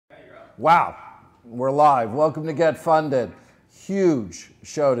Wow, we're live. Welcome to Get Funded. Huge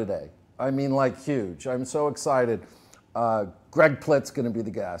show today. I mean, like huge. I'm so excited. Greg Plitt's going to be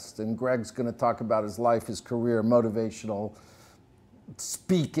the guest, and Greg's going to talk about his life, his career, motivational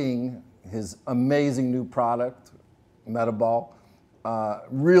speaking, his amazing new product, Metaball.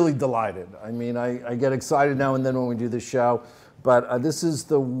 Really delighted. I mean, I get excited now and then when we do this show, but this is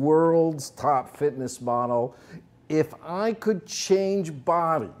the world's top fitness model. If I could change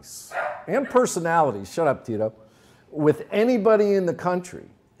bodies and personalities, shut up, Tito, with anybody in the country,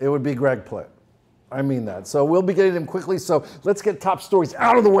 it would be Greg Plitt. I mean that. So we'll be getting them quickly. So let's get top stories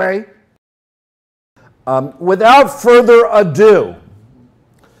out of the way. Without further ado,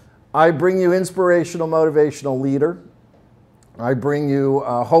 I bring you inspirational, motivational leader. I bring you,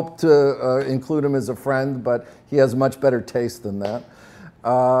 hope to include him as a friend, but he has much better taste than that.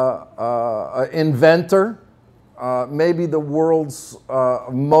 Inventor. Maybe the world's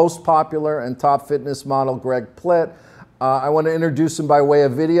most popular and top fitness model, Greg Plitt. I want to introduce him by way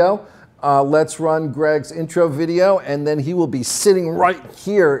of video. Let's run Greg's intro video, and then he will be sitting right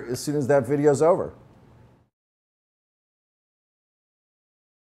here as soon as that video's over.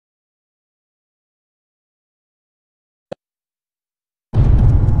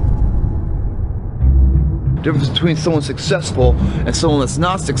 The difference between someone successful and someone that's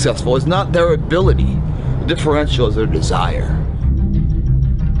not successful is not their ability. The differential is their desire.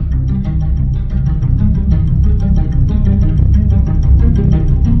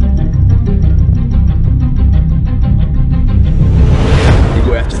 You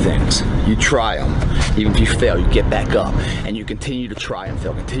go after things, you try them. Even if you fail, you get back up and you continue to try and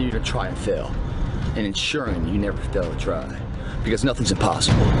fail, continue to try and fail, and ensuring you never fail to try, because nothing's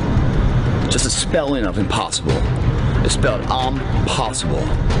impossible. Just a spelling of impossible is spelled impossible.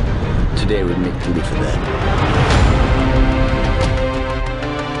 Today we'd make duty for that.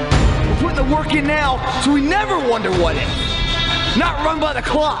 We're putting the work in now, so we never wonder what if. Not run by the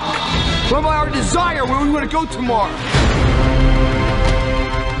clock, run by our desire, where we want to go tomorrow.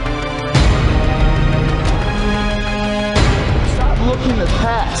 Stop looking to the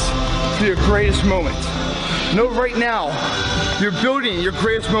past for your greatest moment. Know right now, you're building your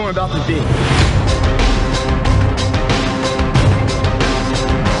greatest moment about to be.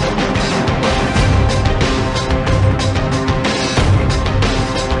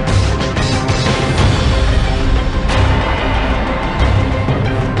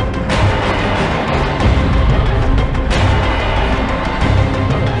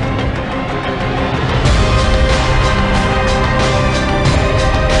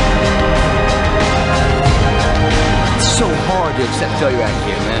 To accept failure out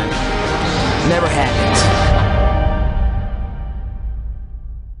here, man. Never happens.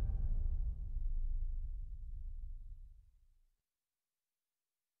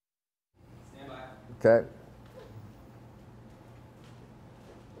 Stand by. Okay.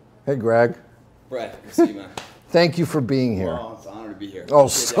 Hey, Greg. Brad, good to see you, man. Thank you for being here. Well, it's an honor to be here. Oh,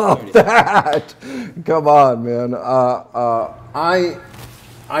 stop that. Come on, man.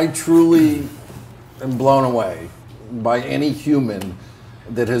 I truly am blown away by any human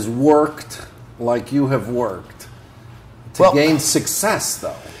that has worked like you have worked to gain success,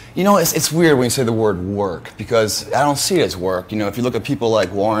 though. You know, it's weird when you say the word work, because I don't see it as work. You know, if you look at people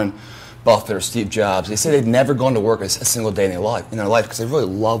like Warren Buffett or Steve Jobs, they say they've never gone to work a single day in their life because they really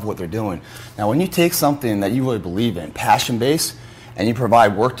love what they're doing. Now, when you take something that you really believe in, passion-based, and you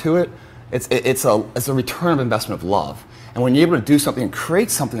provide work to it, it's a return of investment of love. And when you're able to do something and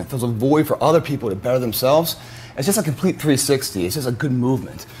create something that fills a void for other people to better themselves, it's just a complete 360. It's just a good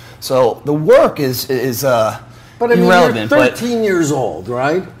movement. So the work is but I mean, irrelevant. You're 13 years old,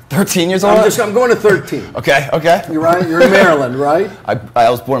 right? 13 years old? I'm going to 13. Okay, okay. You're right. You're in Maryland, right? I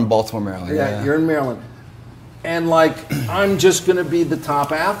was born in Baltimore, Maryland. Yeah, you're in Maryland. And like, I'm just going to be the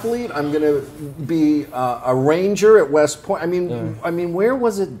top athlete. I'm going to be a ranger at West Point. I mean, where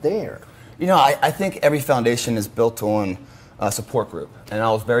was it there? You know, I think every foundation is built on a support group, and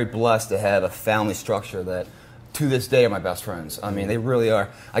I was very blessed to have a family structure that, to this day, are my best friends. I mean, they really are.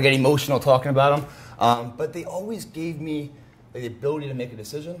 I get emotional talking about them, but they always gave me the ability to make a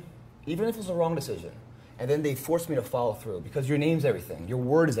decision, even if it was a wrong decision. And then they forced me to follow through, because your name's everything. Your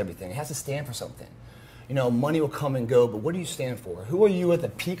word is everything. It has to stand for something. You know, money will come and go, but what do you stand for? Who are you at the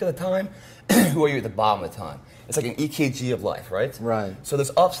peak of the time? Who are you at the bottom of the time? It's like an EKG of life, right? Right. So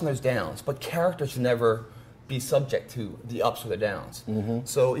there's ups and there's downs, but character should never be subject to the ups or the downs. Mm-hmm.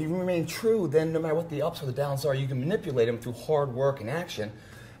 So you remain true, then no matter what the ups or the downs are, you can manipulate them through hard work and action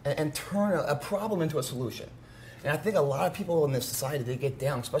and turn a problem into a solution. And I think a lot of people in this society, they get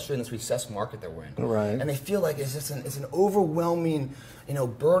down, especially in this recessed market that we're in. Right. And they feel like it's just it's an overwhelming,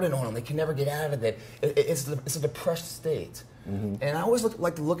 burden on them. They can never get out of it. It's a depressed state. And I always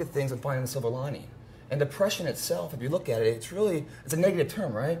like to look at things and find the silver lining. And depression itself, if you look at it, it's a negative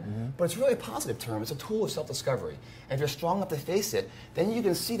term, right? But it's really a positive term. It's a tool of self-discovery. And if you're strong enough to face it, then you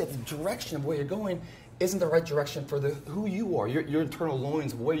can see that the direction of where you're going isn't the right direction for who you are, your internal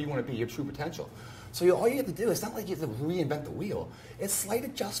longings of where you want to be, your true potential. So all you have to do, it's not like you have to reinvent the wheel. It's slight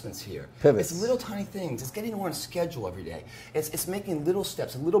adjustments here. Pivots. It's little tiny things. It's getting on a schedule every day. It's making little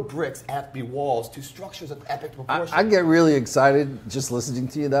steps, little bricks have to be walls to structures of epic proportion. I get really excited just listening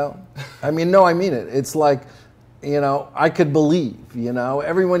to you, though. I mean it. It's like, I could believe,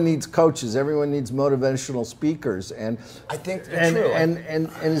 everyone needs coaches, everyone needs motivational speakers, and I think it's true. And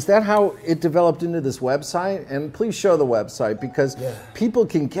is that how it developed into this website? And please show the website, because people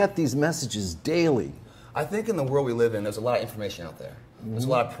can get these messages daily. I think in the world we live in, there's a lot of information out there. There's a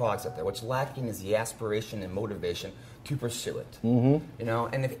lot of products out there. What's lacking is the aspiration and motivation to pursue it.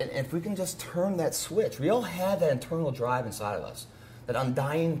 And if we can just turn that switch, we all have that internal drive inside of us, that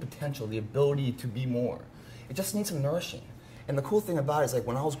undying potential, the ability to be more. It just needs some nourishing. And the cool thing about it is, like,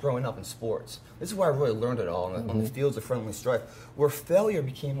 when I was growing up in sports, this is where I really learned it all on the fields of friendly strife, where failure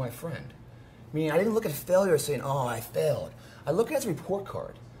became my friend. Meaning I didn't look at failure saying, oh, I failed. I look at it as a report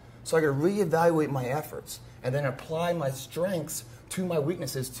card. So I could reevaluate my efforts and then apply my strengths to my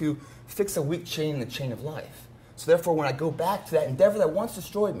weaknesses to fix a weak chain in the chain of life. So therefore, when I go back to that endeavor that once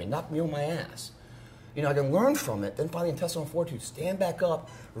destroyed me, knocked me on my ass, I can learn from it, then find the intestinal fortitude, stand back up,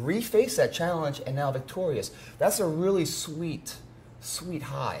 reface that challenge, and now victorious. That's a really sweet, sweet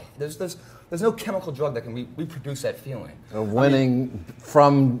high. There's no chemical drug that can reproduce that feeling. Of winning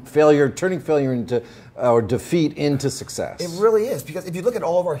from failure, turning failure into, or defeat into success. It really is, because if you look at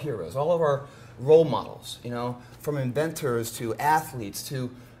all of our heroes, all of our role models, from inventors to athletes to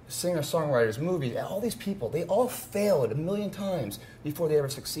singer-songwriters, movies, all these people, they all failed 1,000,000 times before they ever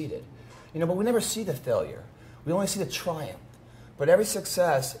succeeded. But we never see the failure. We only see the triumph. But every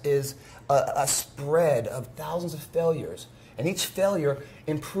success is a spread of thousands of failures. And each failure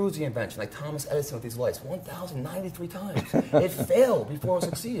improves the invention, like Thomas Edison with these lights, 1,093 times. It failed before it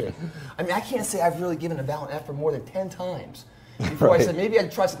succeeded. I mean, I can't say I've really given a valiant effort more than 10 times before I said, maybe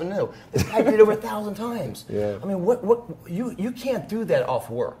I'd try something new. This guy did it over 1,000 times. Yeah. I mean, you can't do that off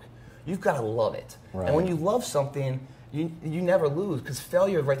work. You've got to love it. Right. And when you love something, you never lose, because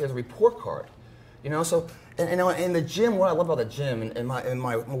failure right there is a report card. So in the gym, what I love about the gym and my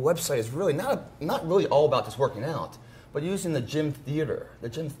website is really not really all about just working out, but using the gym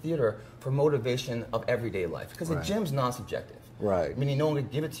theater for motivation of everyday life, because the gym's non-subjective. Right. Meaning no one can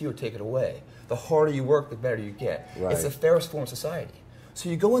give it to you or take it away. The harder you work, the better you get. Right. It's the fairest form of society. So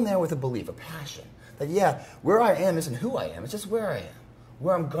you go in there with a belief, a passion, that where I am isn't who I am, it's just where I am,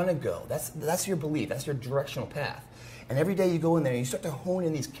 where I'm gonna go. That's your belief, that's your directional path. And every day you go in there and you start to hone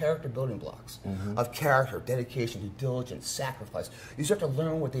in these character building blocks of character, dedication, due diligence, sacrifice. You start to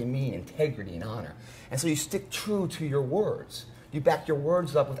learn what they mean, integrity and honor. And so you stick true to your words. You back your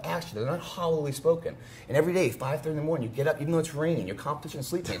words up with action. They're not hollowly spoken. And every day, 5:30 in the morning, you get up, even though it's raining, your competition is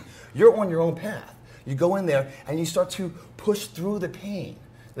sleeping, you're on your own path. You go in there and you start to push through the pain.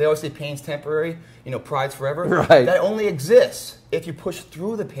 They always say pain's temporary, pride's forever. Right. That only exists if you push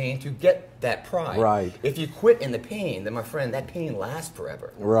through the pain to get that pride. Right. If you quit in the pain, then my friend, that pain lasts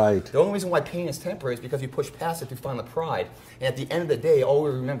forever. Right. The only reason why pain is temporary is because you push past it to find the pride. And at the end of the day, all we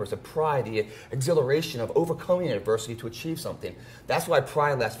remember is the pride, the exhilaration of overcoming adversity to achieve something. That's why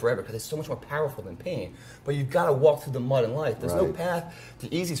pride lasts forever, because it's so much more powerful than pain. But you've got to walk through the mud in life. There's no path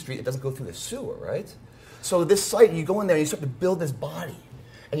to Easy Street that doesn't go through the sewer, right? So this site, you go in there and you start to build this body.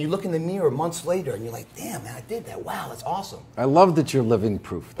 And you look in the mirror months later and you're like, damn, man, I did that. Wow, that's awesome. I love that you're living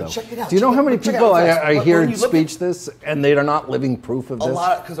proof, though. But check it out. Do you know how many people I hear speech at this and they are not living proof of this? A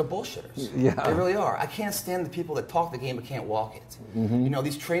lot, because they're bullshitters. Yeah. They really are. I can't stand the people that talk the game but can't walk it.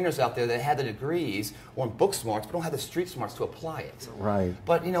 These trainers out there that had the degrees want book smarts but don't have the street smarts to apply it. Right.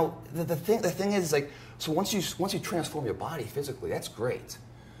 But, the thing is, like, so once you transform your body physically, that's great.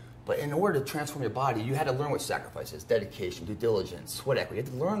 But in order to transform your body, you had to learn what sacrifice is, dedication, due diligence, sweat equity. You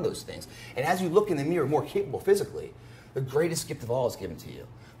had to learn those things. And as you look in the mirror more capable physically, the greatest gift of all is given to you.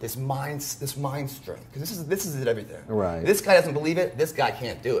 This mind strength. Because this is it everything. Right. This guy doesn't believe it, this guy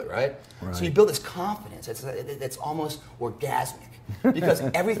can't do it, right? So you build this confidence. It's almost orgasmic. Because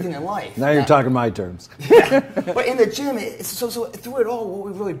everything in life. Now you're talking my terms. Yeah. But in the gym, so through it all,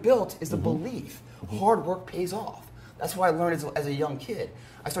 what we really built is the belief. Hard work pays off. That's what I learned as a young kid.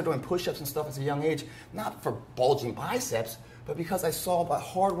 I started doing push-ups and stuff at a young age, not for bulging biceps, but because I saw by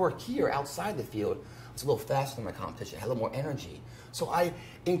hard work here outside the field, was a little faster than my competition. I had a little more energy. So I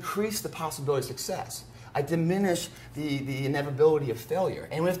increased the possibility of success. I diminished the inevitability of failure.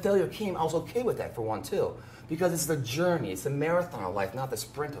 And when failure came, I was okay with that for one too. Because it's the journey, it's the marathon of life, not the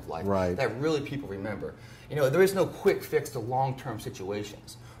sprint of life, that really people remember. You know, there is no quick fix to long-term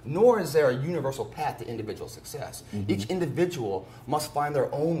situations, nor is there a universal path to individual success. Each individual must find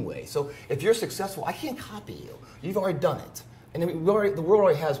their own way. So if you're successful, I can't copy you. You've already done it. And the world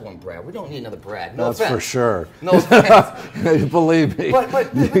already has one Brad. We don't need another Brad. No That's offense. for sure. No offense. Believe me.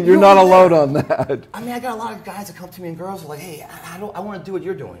 But you're not alone on that. I mean, I got a lot of guys that come to me and girls are like, hey, I want to do what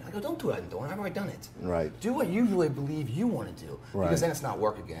you're doing. I go, don't do what I'm doing. I've already done it. Right. Do what you really believe you want to do. Right. Because then it's not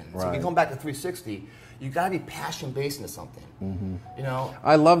work again. So if you come back to 360, you got to be passion-based into something. You know?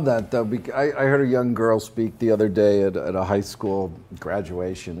 I love that, though. I heard a young girl speak the other day at a high school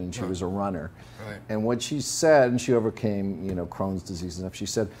graduation, and she was a runner. Right. And what she said, and she overcame, you know, Crohn's disease and stuff, she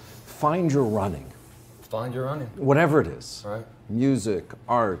said, find your running. Find your running. Whatever it is. Right. Music,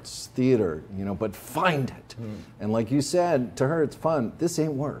 arts, theater, you know, but find it. And like you said, to her it's fun. This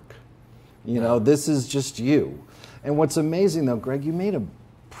ain't work. You know, this is just you. And what's amazing, though, Greg, you made a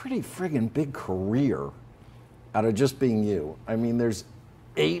pretty friggin' big career out of just being you. I mean, there's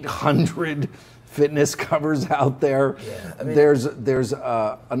 800 fitness covers out there. Yeah, I mean, there's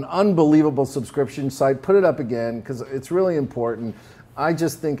an unbelievable subscription site. Put it up again, because it's really important. I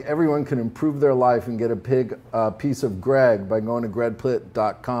just think everyone can improve their life and get a big piece of Greg by going to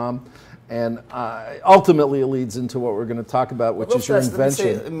gregplitt.com. And ultimately, it leads into what we're going to talk about, which is your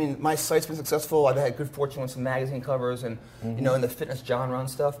invention. I mean, my site's been successful. I've had good fortune with some magazine covers and, you know, in the fitness genre and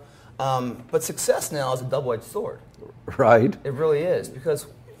stuff. But success now is a double-edged sword. Right. It really is, because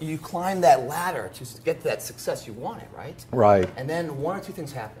you climb that ladder to get to that success you wanted, right? Right. And then one or two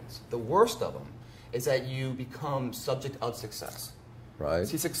things happens. The worst of them is that you become subject of success. Right.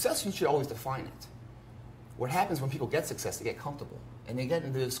 See, success, you should always define it. What happens when people get success, they get comfortable. And they get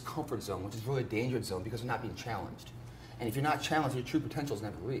into this comfort zone, which is really a dangerous zone because they're not being challenged. And if you're not challenged, your true potential is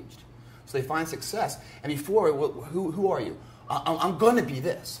never reached. So they find success. And before, who are you? I'm going to be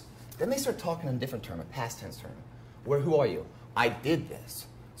this. Then they start talking in a different term, a past tense term. Who are you? I did this.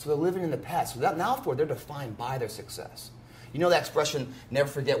 So they're living in the past. So that now they're defined by their success. You know that expression, never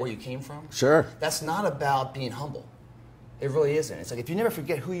forget where you came from? Sure. That's not about being humble. It really isn't. It's like if you never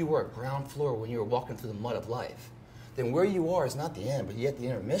forget who you were at ground floor when you were walking through the mud of life, then where you are is not the end, but yet the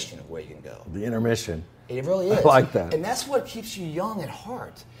intermission of where you can go. The intermission. It really is. I like that. And that's what keeps you young at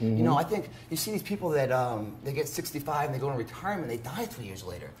heart. You know, I think you see these people that they get 65 and they go into retirement, they die 3 years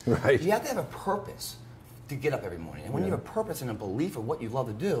later. Right. You have to have a purpose to get up every morning. And when you have a purpose and a belief of what you love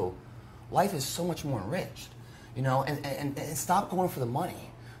to do, life is so much more enriched. You know, and stop going for the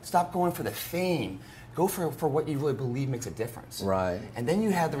money. Stop going for the fame. Go for what you really believe makes a difference. Right. And then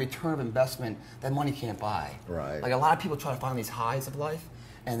you have the return of investment that money can't buy. Right. Like a lot of people try to find these highs of life,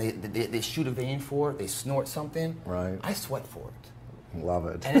 and they shoot a vein for it, they snort something. Right. I sweat for it. Love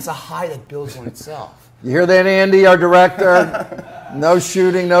it. And it's a high that builds on itself. You hear that, Andy, our director? No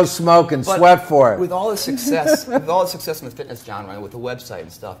shooting, no smoking. But sweat for it. With all the success, in the fitness genre, and with the website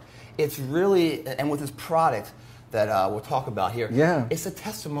and stuff, it's really, and with this product that we'll talk about here, it's the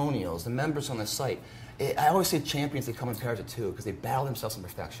testimonials, the members on the site. I always say champions, they come in pairs of two because they battle themselves in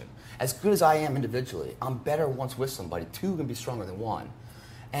perfection. As good as I am individually, I'm better once with somebody. Two can be stronger than one.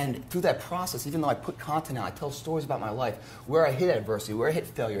 And through that process, even though I put content out, I tell stories about my life, where I hit adversity, where I hit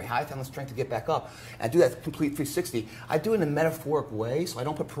failure, how I found the strength to get back up. And I do that complete 360. I do it in a metaphoric way, so I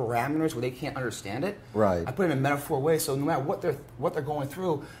don't put parameters where they can't understand it. Right. I put it in a metaphoric way, so no matter what they're going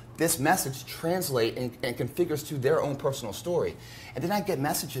through, this message translates and configures to their own personal story. And then I get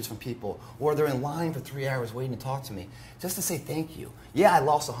messages from people, or they're in line for 3 hours waiting to talk to me, just to say thank you. Yeah, I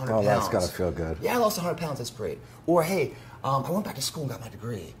lost 100 pounds. Oh, that's got to feel good. Yeah, I lost 100 pounds, that's great. Or, hey, I went back to school and got my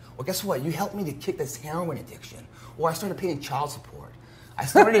degree. Or guess what? You helped me to kick this heroin addiction. Or I started paying child support. I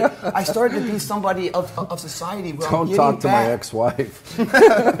started to be somebody of society where I'm Don't talk to back. my ex-wife.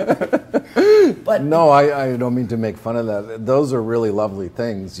 But no, I don't mean to make fun of that. Those are really lovely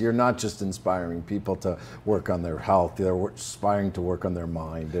things. You're not just inspiring people to work on their health. They're aspiring to work on their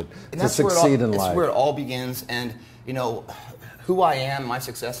mind and to succeed in life. That's where it all begins. And, you know, who I am, my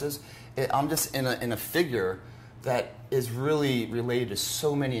successes, I'm just in a figure that is really related to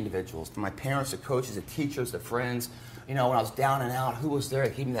so many individuals. From my parents, the coaches, the teachers, the friends. You know, when I was down and out, who was there?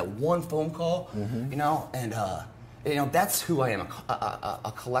 Gave me that one phone call, you know, and, you know, that's who I am,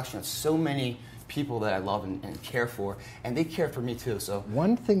 a collection of so many people that I love and care for, and they care for me too, so.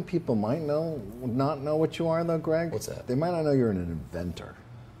 One thing people might not know what you are, though, Greg? What's that? They might not know you're an inventor.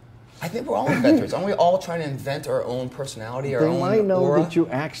 I think we're all inventors. Aren't we all trying to invent our own personality, our They own might know aura? that you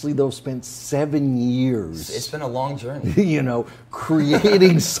actually, though, spent 7 years. It's been a long journey. You know,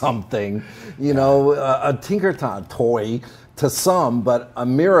 creating something, you know, a Tinkerton toy to some, but a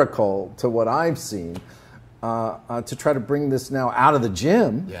miracle to what I've seen, to try to bring this now out of the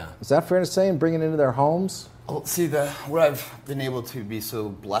gym. Yeah. Is that fair to say, and bring it into their homes? Well, see, what I've been able to be so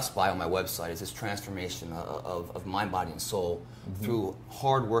blessed by on my website is this transformation of mind, body, and soul through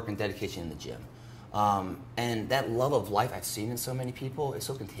hard work and dedication in the gym. And that love of life I've seen in so many people is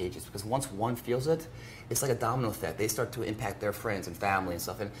so contagious, because once one feels it, it's like a domino effect. They start to impact their friends and family and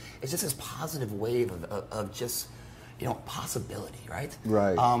stuff, and it's just this positive wave of just, you know, possibility, right?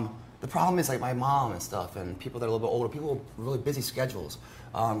 Right. The problem is, like, my mom and stuff, and people that are a little bit older, people with really busy schedules,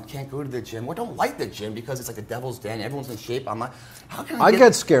 can't go to the gym or don't like the gym because it's like the devil's den. Everyone's in shape. I'm like, how can I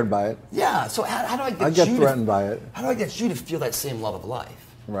get scared by it. Yeah. So how do I get? I get threatened by it. How do I get you to feel that same love of life?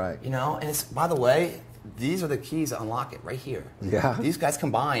 Right. You know, and it's, by the way, these are the keys that unlock it right here. Yeah. These guys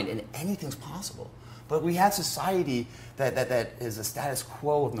combined, and anything's possible. But we have society that is a status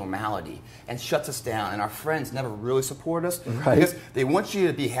quo of normality and shuts us down, and our friends never really support us, right, because they want you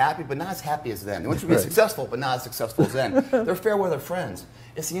to be happy, but not as happy as them. They want you to be successful, but not as successful as them. They're fair weather friends.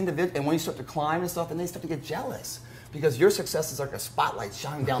 It's the individual, and when you start to climb and stuff, and they start to get jealous, because your success is like a spotlight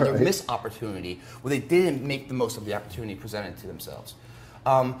shining down their missed opportunity, where they didn't make the most of the opportunity presented to themselves.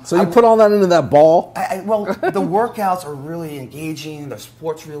 So you put all that into that ball? Well, the workouts are really engaging. They're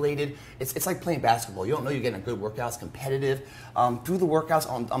sports related. It's like playing basketball. You don't know you're getting a good workout. It's competitive. Through the workouts,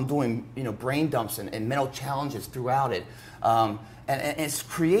 I'm doing, you know, brain dumps and mental challenges throughout it. And it's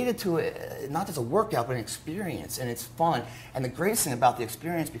created to not just a workout, but an experience, and it's fun. And the greatest thing about the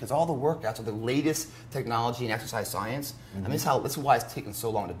experience, because all the workouts are the latest technology and exercise science. I mean, this is why it's taken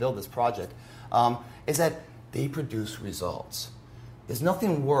so long to build this project. Is that they produce results. There's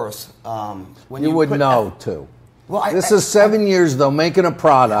nothing worse when you would know too. Well, this is 7 years though, making a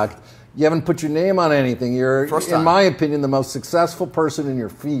product. You haven't put your name on anything. You're, in my opinion, the most successful person in your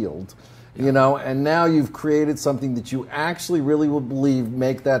field. Yeah. You know, and now you've created something that you actually really will believe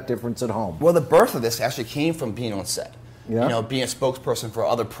make that difference at home. Well, the birth of this actually came from being on set. Yeah. You know, being a spokesperson for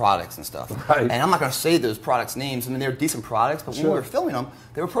other products and stuff. Right. And I'm not going to say those products' names. I mean, they're decent products, but when we were filming them,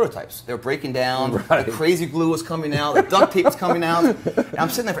 they were prototypes. They were breaking down. Right. The crazy glue was coming out. The duct tape was coming out. And I'm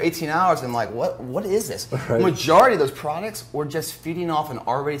sitting there for 18 hours, and I'm like, what is this? Right. The majority of those products were just feeding off an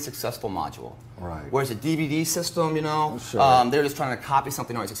already successful module. Right. Whereas a DVD system, you know, they're just trying to copy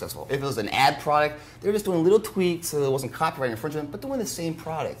something already successful. If it was an ad product, they were just doing little tweaks so it wasn't copyright infringement, but doing the same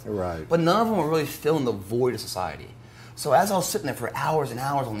product. Right. But none of them were really filling the void of society. So as I was sitting there for hours and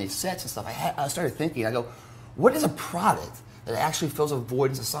hours on these sets and stuff, I started thinking, I go, what is a product that actually fills a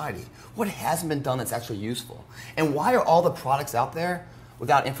void in society? What hasn't been done that's actually useful? And why are all the products out there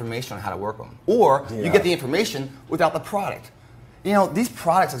without information on how to work them? Or you get the information without the product. You know, these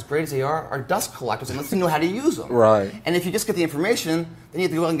products, as great as they are dust collectors unless you know how to use them. Right. And if you just get the information, then you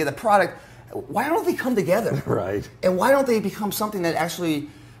have to go out and get the product. Why don't they come together? Right. And why don't they become something that actually,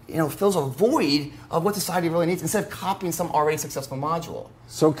 you know, fills a void of what society really needs instead of copying some already successful module?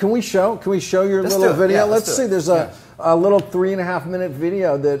 So can we show your little video? Yeah, let's see. There's a little 3.5-minute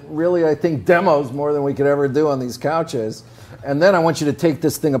video that really, I think, demos more than we could ever do on these couches. And then I want you to take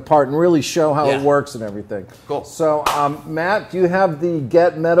this thing apart and really show how it works and everything. Cool. So, Matt, do you have the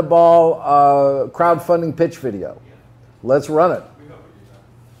Get Metaball crowdfunding pitch video? Let's run it.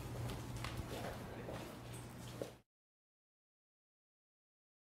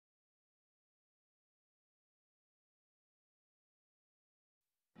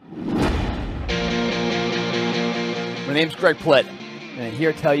 My name's Greg Plitt, and I'm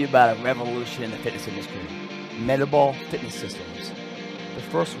here to tell you about a revolution in the fitness industry, Metaball Fitness Systems. The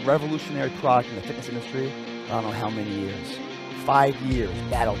first revolutionary product in the fitness industry, I don't know how many years. 5 years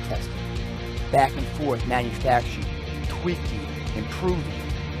battle testing, back and forth manufacturing, tweaking, improving.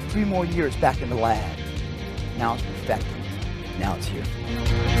 3 more years back in the lab. Now it's perfected. Now it's here.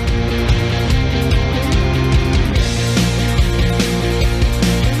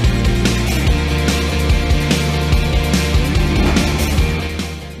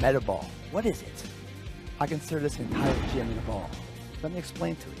 Metaball. What is it? I consider this entire gym in a ball. Let me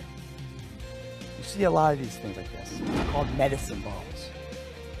explain to you. You see a lot of these things like this. They're called medicine balls.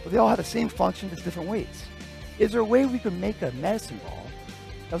 But they all have the same function, just different weights. Is there a way we could make a medicine ball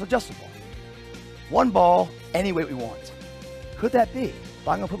that was adjustable? One ball, any weight we want. Could that be? If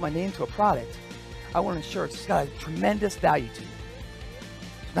I'm going to put my name to a product, I want to ensure it's got a tremendous value to you.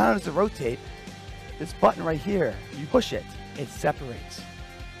 Not only does it rotate, this button right here, you push it, it separates.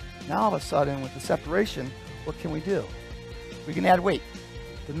 Now all of a sudden, with the separation, what can we do? We can add weight.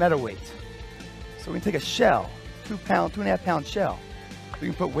 the meta weight. So we can take a shell, 2.5 pound shell. We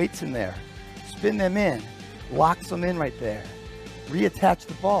can put weights in there, spin them in, locks them in right there, reattach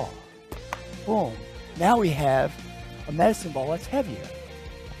the ball. Boom. Now we have a medicine ball that's heavier.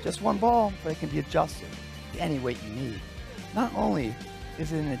 Just one ball, but it can be adjusted to any weight you need. Not only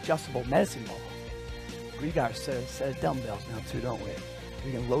is it an adjustable medicine ball, we got a set of dumbbells now too, don't we?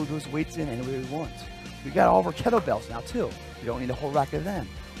 We can load those weights in any way we want. We got all of our kettlebells now too. We don't need a whole rack of them.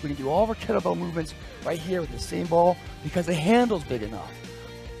 We can do all of our kettlebell movements right here with the same ball because the handle's big enough.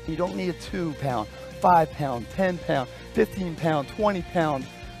 You don't need a 2 pound, 5 pound, 10 pound, 15 pound, 20 pound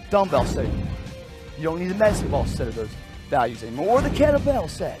dumbbell set anymore. You don't need a medicine ball set of those values anymore, or the kettlebell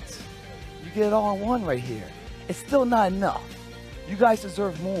sets. You get it all in one right here. It's still not enough. You guys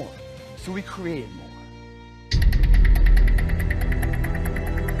deserve more, so we created more.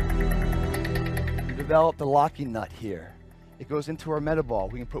 We developed the locking nut here. It goes into our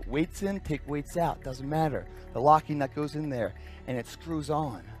Metaball. We can put weights in, take weights out, doesn't matter. The locking nut goes in there and it screws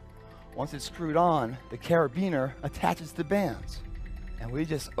on. Once it's screwed on, the carabiner attaches to the bands. And we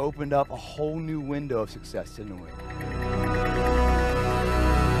just opened up a whole new window of success, didn't we?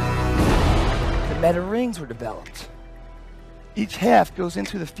 The meta rings were developed. Each half goes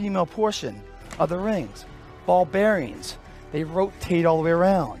into the female portion of the rings. Ball bearings, they rotate all the way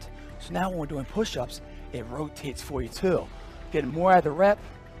around. So now when we're doing push-ups, it rotates for you too. Getting more out of the rep,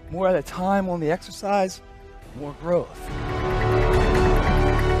 more out of the time on the exercise, more growth.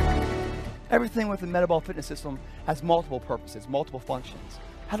 Everything with the Metaball fitness system has multiple purposes, multiple functions.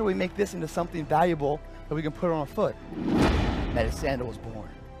 How do we make this into something valuable that we can put on our foot? Meta Sandal was born.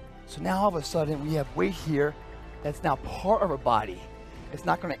 So now all of a sudden we have weight here that's now part of our body. It's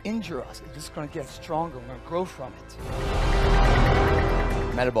not going to injure us. It's just going to get stronger. We're going to grow from it.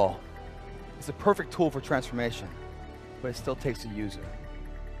 Metaball is a perfect tool for transformation, but it still takes a user.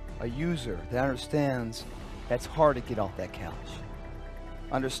 A user that understands that it's hard to get off that couch.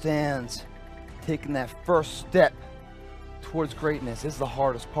 Understands taking that first step towards greatness is the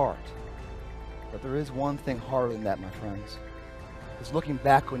hardest part. But there is one thing harder than that, my friends. It's looking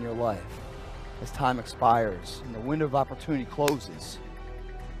back on your life as time expires and the window of opportunity closes,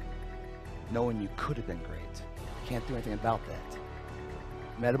 knowing you could have been great. You can't do anything about that.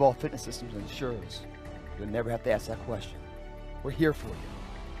 Metaball Fitness Systems ensures you'll never have to ask that question. We're here for you.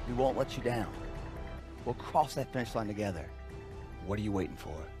 We won't let you down. We'll cross that finish line together. What are you waiting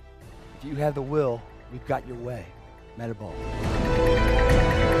for? If you have the will, we've got your way. Metaball.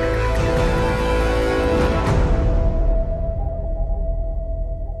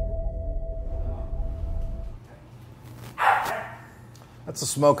 That's a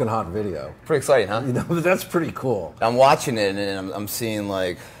smoking hot video. Pretty exciting, huh? You know, that's pretty cool. I'm watching it and I'm seeing,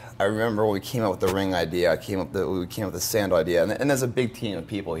 like, I remember when we came up with the ring idea, we came up with the sandal idea, and there's a big team of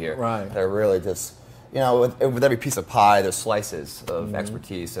people here that are really just, you know, with every piece of pie, there's slices of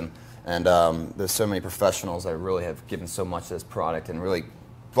expertise, and there's so many professionals that really have given so much to this product and really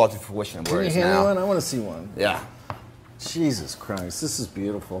brought to fruition where it is now. Can you hand me one? I want to see one. Yeah. Jesus Christ, this is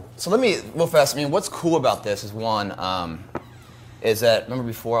beautiful. So let me, real fast, I mean, what's cool about this is one, is that, remember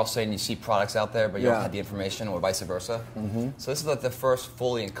before I was saying you see products out there, but you don't have the information, or vice versa? So this is like the first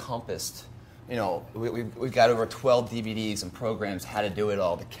fully encompassed, you know, we've got over 12 DVDs and programs, how to do it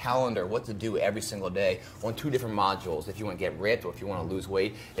all, the calendar, what to do every single day on 2 different modules. If you want to get ripped or if you want to lose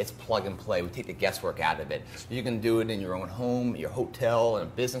weight, it's plug and play. We take the guesswork out of it. You can do it in your own home, your hotel, on a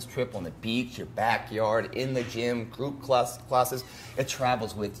business trip, on the beach, your backyard, in the gym, group classes. It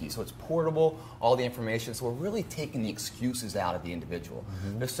travels with you. So it's portable, all the information. So we're really taking the excuses out of the individual.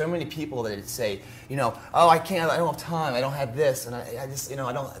 There's so many people that say, you know, oh, I can't, I don't have time, I don't have this, and I just, you know,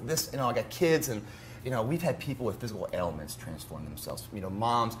 I don't, this, you know, I got kids, and, you know, we've had people with physical ailments transform themselves. You know,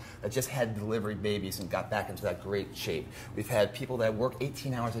 moms that just had delivery babies and got back into that great shape. We've had people that work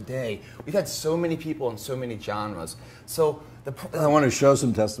 18 hours a day. We've had so many people in so many genres. So I want to show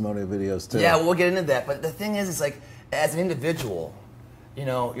some testimonial videos too. Yeah, we'll get into that. But the thing is, it's like, as an individual, you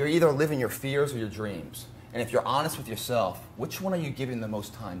know, you're either living your fears or your dreams. And if you're honest with yourself, which one are you giving the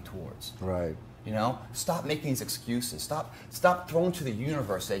most time towards? Right. You know, stop making these excuses. Stop throwing to the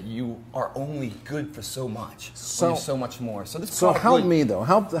universe that you are only good for so much. So you're so much more. So help me though.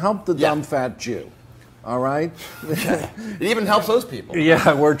 Help the dumb fat Jew. All right. It even helps those people.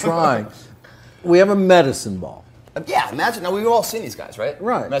 Yeah, we're trying. We have a medicine ball. Yeah, imagine. Now we've all seen these guys, right?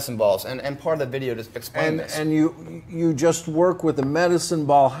 Right. Medicine balls, and part of the video just explain this. And you just work with a medicine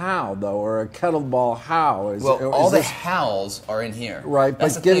ball how though, or a kettlebell how? All the hows are in here. Right,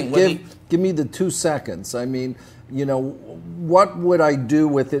 that's but the thing. Give me the 2 seconds. I mean, you know, what would I do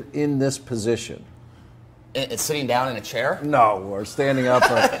with it in this position? Sitting down in a chair? No, or standing up.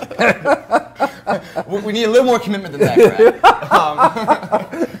 We need a little more commitment than that, Greg.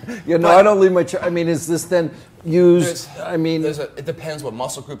 You know, I don't leave my chair. I mean, is this then used? I mean, it depends what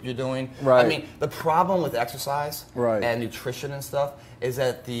muscle group you're doing. Right. I mean, the problem with exercise right. and nutrition and stuff is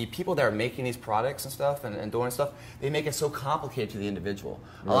that the people that are making these products and stuff and doing stuff, they make it so complicated to the individual.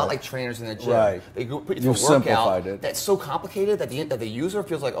 Right. A lot like trainers in the gym. Right. They put you through a workout that's so complicated that the user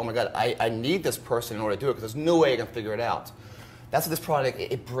feels like, oh my God, I need this person in order to do it because there's no way I can figure it out. That's what this product,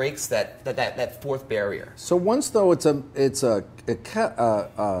 it breaks that fourth barrier. So once though it's a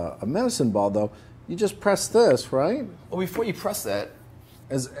medicine ball though, you just press this, right? Well, before you press that,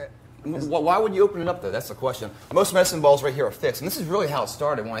 why would you open it up though? That's the question. Most medicine balls right here are fixed, and this is really how it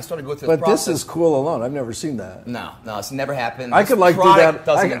started. When I started going through this process. But this is cool alone. I've never seen that. No, it's never happened. I could like do that.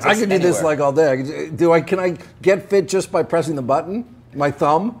 I could do this like all day. Can I get fit just by pressing the button? My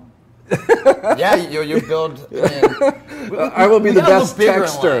thumb? Yeah, you build. I will be the best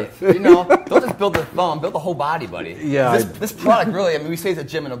texter. You know, don't just build the thumb, build the whole body, buddy. Yeah. This product really, I mean, we say it's a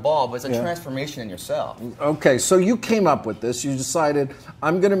gym and a ball, but it's a transformation in yourself. Okay, so you came up with this. You decided,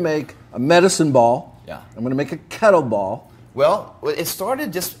 I'm going to make a medicine ball. Yeah. I'm going to make a kettleball. Well, it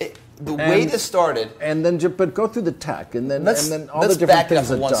started the way this started. And then, but go through the tech, and then all the different back it things up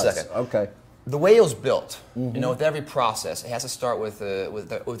for it one does. second. Okay. The way it was built, you know, with every process, it has to start with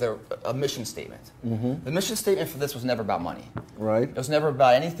a mission statement. The mission statement for this was never about money. Right. It was never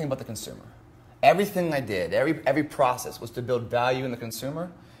about anything but the consumer. Everything I did, every process was to build value in the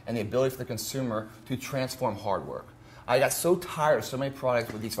consumer and the ability for the consumer to transform hard work. I got so tired of so many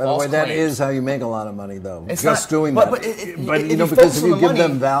products with these false claims. By the way, that is how you make a lot of money, though. It's just not, doing but, that. But you know, because if you give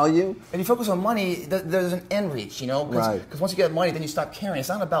them value. If you focus on money, there's an end reach, you know? Right. Because once you get money, then you stop caring. It's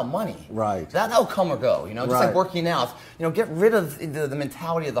not about money. Right. That'll come or go, you know? Just like working out. You know, get rid of the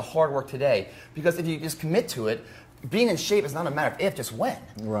mentality of the hard work today. Because if you just commit to it, being in shape is not a matter of if, just when.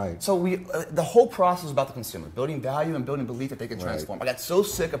 Right. So the whole process is about the consumer, building value and building belief that they can transform. I got so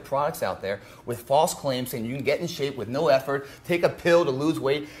sick of products out there with false claims saying you can get in shape with no effort, take a pill to lose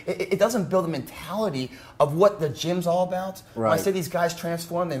weight. It doesn't build the mentality of what the gym's all about. Right. When I say these guys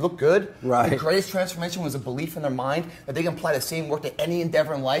transform, they look good. Right. The greatest transformation was a belief in their mind that they can apply the same work to any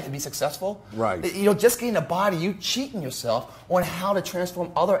endeavor in life to be successful. Right. You know, just getting a body, you cheating yourself on how to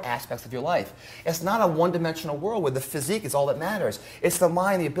transform other aspects of your life. It's not a one-dimensional world where the physique is all that matters. It's the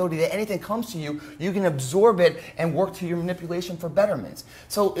mind, the ability that anything comes to you, you can absorb it and work to your manipulation for betterment.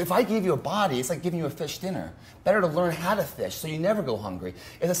 So if I give you a body, it's like giving you a fish dinner. Better to learn how to fish so you never go hungry.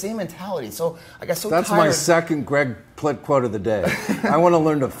 It's the same mentality. So I got so tired. That's my second Greg Plitt quote of the day. I want to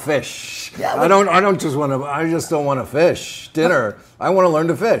learn to fish. Yeah, I just don't want to fish dinner. I want to learn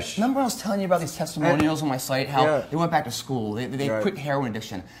to fish. Remember I was telling you about these testimonials on my site, how they went back to school, they quit heroin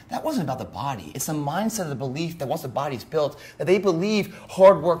addiction. That wasn't about the body. It's the mindset of the belief that once the body's built, that they believe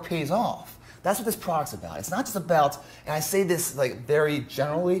hard work pays off. That's what this product's about. It's not just about, and I say this like very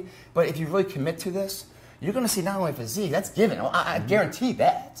generally, but if you really commit to this, you're going to see not only physique, that's given. I guarantee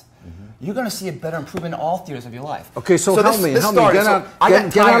that. You're going to see a better improvement in all theaters of your life. Okay, so help me.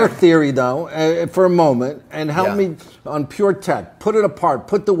 Get out of theory, though, for a moment, and help me on pure tech. Put it apart.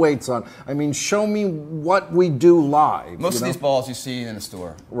 Put the weights on. I mean, show me what we do live. Most of these balls you see in the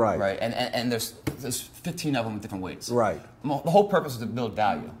store. Right. Right. And there's 15 of them with different weights. Right. The whole purpose is to build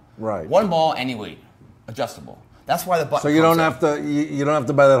value. Right. One ball, any weight, adjustable. That's why the button. So you don't have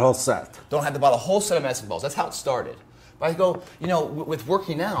to buy that whole set. Don't have to buy the whole set of medicine balls. That's how it started. But I go, you know, with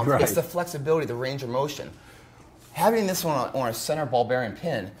working out, it's the flexibility, the range of motion. Having this one on a center ball bearing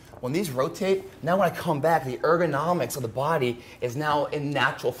pin, when these rotate, now when I come back, the ergonomics of the body is now in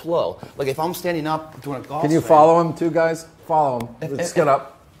natural flow. Like if I'm standing up doing a golf Can you follow him too, guys? Follow him. Let's get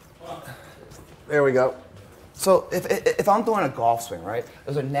up. There we go. So if I'm doing a golf swing, right,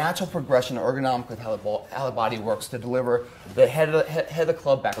 there's a natural progression ergonomically of how the body works to deliver the head of the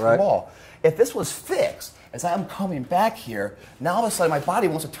club back to the ball. If this was fixed, as I'm coming back here, now all of a sudden my body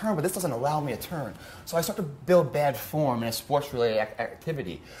wants to turn, but this doesn't allow me to turn. So I start to build bad form in a sports-related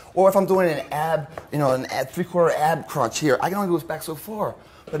activity. Or if I'm doing an three-quarter ab crunch here, I can only go back so far.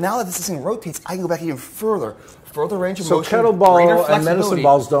 But now that this thing rotates, I can go back even further range of motion. So kettleball and medicine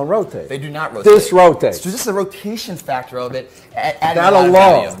balls don't rotate. They do not rotate. This rotates. So just the rotation factor of it, adding that a lot of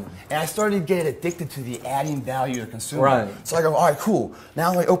value. alone. And I started to get addicted to the adding value to the consumer. Right. So I go, all right, cool.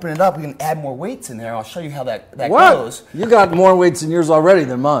 Now when I open it up, we can add more weights in there. I'll show you how that What? goes. You got more weights in yours already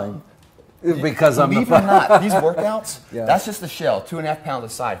than mine. Because I'm Believe it or not, these workouts, Yeah. that's just the shell, 2.5 pounds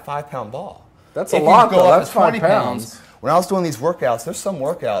aside, 5-pound ball. That's a lot, If you go though. up That's to 20 5 pounds. when I was doing these workouts, there's some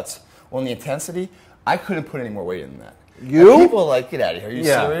workouts on the intensity, I couldn't put any more weight in that. You? And people are like, get out of here. Are you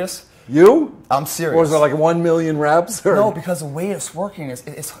serious? You? I'm serious. Or is it like 1 million reps? Or? No, because the way it's working is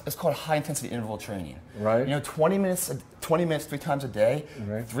it's called high intensity interval training. Right. 20 minutes 3 times a day,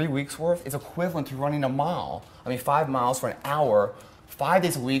 right. 3 weeks worth is equivalent to running 5 miles for an hour, 5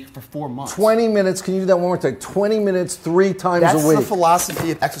 days a week for 4 months. 20 minutes, can you do that one more time? 20 minutes 3 times That's a week. the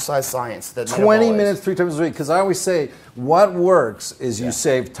philosophy of exercise science. That 20 minutes 3 times a week. Because I always say what works is you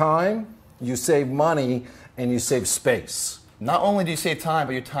save time, you save money, and you save space. Not only do you save time,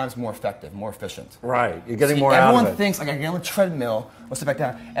 but your time's more effective, more efficient. Right, you're getting more out of it. Everyone thinks I gotta get on the treadmill. Let's sit back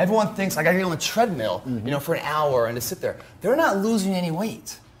down. Everyone thinks I gotta get on the treadmill, for an hour and to sit there. They're not losing any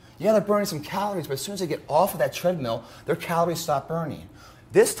weight. Yeah, they're burning some calories, but as soon as they get off of that treadmill, their calories stop burning.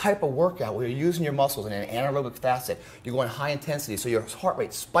 This type of workout where you're using your muscles in an anaerobic facet, you're going high intensity, so your heart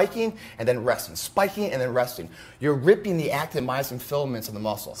rate's spiking and then resting, spiking and then resting. You're ripping the actin myosin filaments of the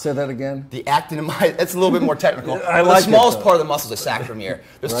muscle. Say that again. The actin myosin, it's a little bit more technical. The smallest part of the muscle is the sacrometer.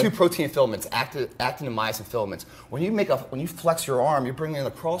 There's right. 2 protein filaments, actin and myosin filaments. When you flex your arm, you're bringing in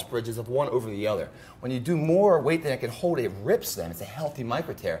the cross bridges of one over the other. When you do more weight than it can hold, it rips them. It's a healthy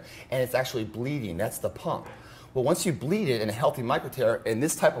micro tear, and it's actually bleeding. That's the pump. Well, once you bleed it in a healthy micro tear in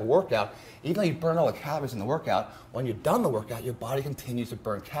this type of workout, even though you burn all the calories in the workout, when you're done the workout, your body continues to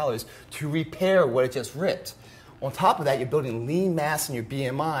burn calories to repair what it just ripped. On top of that, you're building lean mass in your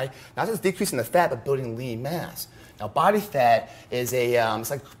BMI, not just decreasing the fat, but building lean mass. Now, body fat is it's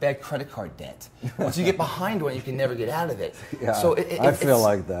like bad credit card debt. Once you get behind one, you can never get out of it. Yeah, so I feel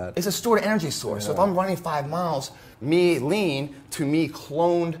like that. It's a stored energy source. So if I'm running 5 miles, me lean to me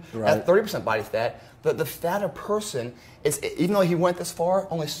cloned at 30% body fat, the fatter person is, even though he went this far,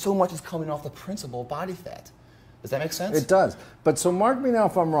 only so much is coming off the principal body fat. Does that make sense? It does. But so mark me now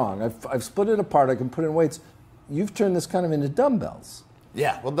if I'm wrong. I've split it apart. I can put in weights. You've turned this kind of into dumbbells.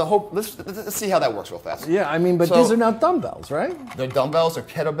 Yeah. Well, let's see how that works real fast. Yeah, I mean, but these are not dumbbells, right? They're dumbbells, they're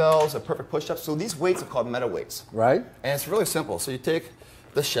kettlebells, they're perfect push-ups. So these weights are called meta weights. Right. And it's really simple. So you take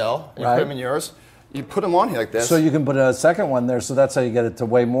the shell, and you put them in yours. You put them on here like this. So you can put a second one there, so that's how you get it to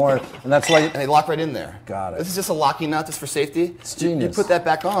weigh more, and that's why. And they lock right in there. Got it. This is just a locking nut, just for safety. It's genius. You put that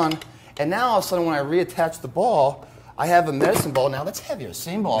back on, and now all of a sudden when I reattach the ball, I have a medicine ball now that's heavier,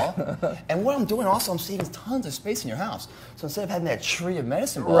 same ball. And what I'm doing also, I'm saving tons of space in your house. So instead of having that tree of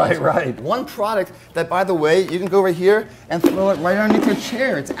medicine balls, right. one product that, by the way, you can go right here and throw it right underneath your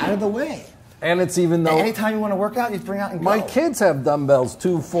chair. It's out of the way. And it's even though... And anytime you want to work out, you bring out and go. My kids have dumbbells,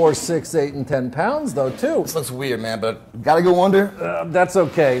 2, 4, 6, 8, and 10 pounds, though, too. This looks weird, man, but gotta go under. That's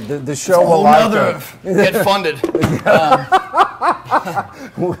okay. The show will get funded.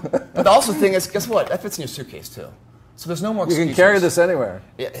 But the also thing is, guess what? That fits in your suitcase, too. So there's no more excuses. You can carry this anywhere.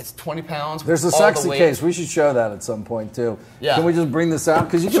 Yeah, it's 20 pounds. There's a sexy case. We should show that at some point, too. Yeah. Can we just bring this out?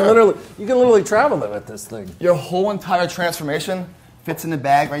 Because you can literally travel it with this thing. Your whole entire transformation fits in the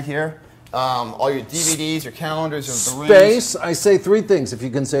bag right here. All your DVDs, your calendars, your space. I say 3 things. If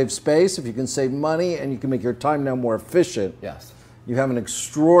you can save space, if you can save money, and you can make your time now more efficient, yes, you have an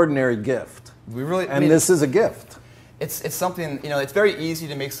extraordinary gift. This is a gift. It's something, it's very easy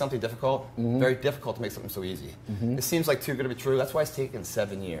to make something difficult, very difficult to make something so easy. It seems like too good to be true. That's why it's taken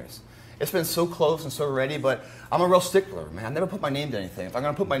 7 years. It's been so close and so ready, but I'm a real stickler, man. I've never put my name to anything. If I'm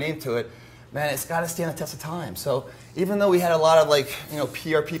going to put my name to it, man, it's got to stand the test of time. So even though we had a lot of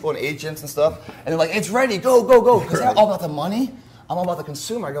PR people and agents and stuff, and they're like, it's ready, go, go, go, because they're all about the money. I'm all about the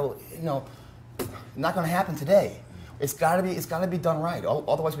consumer. I go, not going to happen today. It's got to be done right.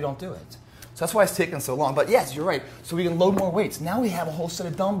 Otherwise, we don't do it. So that's why it's taken so long. But yes, you're right. So we can load more weights. Now we have a whole set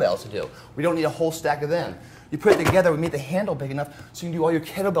of dumbbells to do. We don't need a whole stack of them. You put it together, we made the handle big enough so you can do all your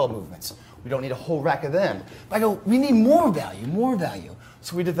kettlebell movements. We don't need a whole rack of them. But I go, we need more value, more value.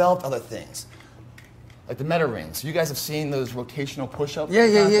 So we developed other things, like the meta rings. You guys have seen those rotational push-ups? Yeah.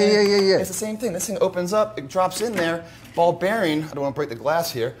 It's the same thing. This thing opens up, it drops in there, ball bearing. I don't want to break the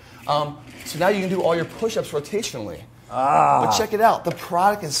glass here. So now you can do all your push-ups rotationally. But check it out. The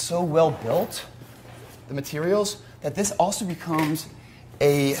product is so well built, the materials, that this also becomes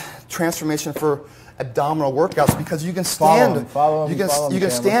a transformation for abdominal workouts because you can stand. You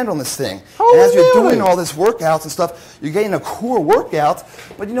can stand on this thing. And as you're doing all this workouts and stuff, you're getting a core workout.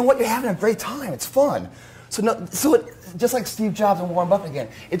 But you know what? You're having a great time. It's fun. So just like Steve Jobs and Warren Buffett again,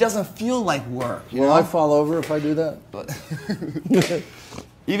 it doesn't feel like work. Will I fall over if I do that?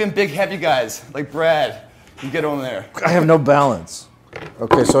 Even big heavy guys like Brad, you get on there. I have no balance.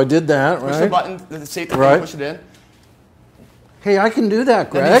 Okay, so I did that, right? Push the button, the safety button, push it in. Hey, I can do that,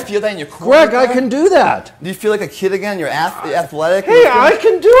 Greg. Do you feel that in your core? Greg, I can do that. Do you feel like a kid again? You're athletic? Hey, I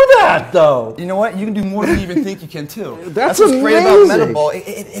can do that, though. You know what? You can do more than you even think you can, too. That's what's amazing. Great about Metaball.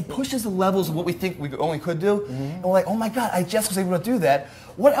 It pushes the levels of what we think we only could do. And we're like, oh my God, I just was able to do that.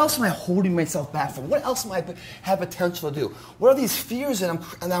 What else am I holding myself back from? What else am I have potential to do? What are these fears that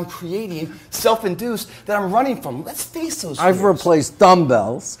I'm creating, self-induced, that I'm running from? Let's face those fears. I've replaced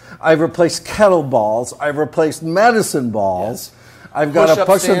dumbbells. I've replaced kettlebells. I've replaced medicine balls. Yes. I've got a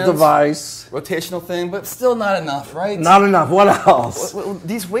push-up device. Rotational thing, but still not enough, right? Not enough. What else?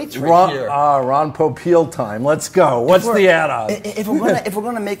 These weights right here. Ron Popeil time. Let's go. What's the add-on? If we're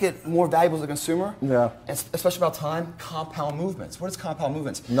gonna make it more valuable to the consumer, especially about time, compound movements. What is compound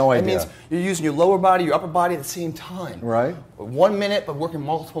movements? No idea. It means you're using your lower body, your upper body at the same time. Right. 1 minute, but working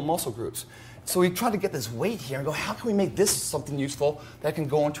multiple muscle groups. So we try to get this weight here and go, how can we make this something useful that can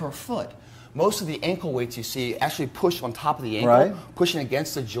go into our foot? Most of the ankle weights you see actually push on top of the ankle, pushing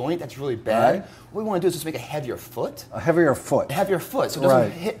against the joint. That's really bad. What we want to do is just make a heavier foot. A heavier foot. A heavier foot, so it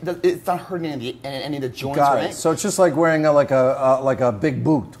doesn't hit. It's not hurting any of the joints. Got it. So it's just like wearing like a big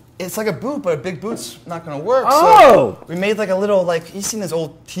boot. It's like a boot, but a big boot's not going to work. Oh! So we made like a little, like, you seen those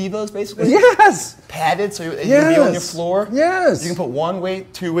old TiVos, basically? Yes! Padded, so you can be on your floor. Yes! You can put 1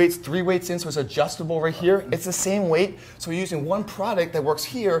 weight, 2 weights, 3 weights in, so it's adjustable right here. It's the same weight, so we're using one product that works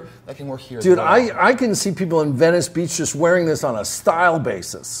here that can work here Dude, as well. I can see people in Venice Beach just wearing this on a style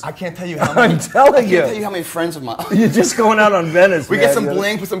basis. I can't tell you how many. I'm telling you. I can't tell you how many friends of mine. You're just going out on Venice, We man. get some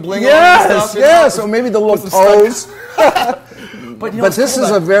bling, put some bling on Yes, and stuff. yes, or maybe the little toes. But this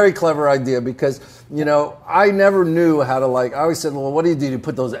is a very clever idea because, you know, I never knew how to, like, I always said, well, what do? You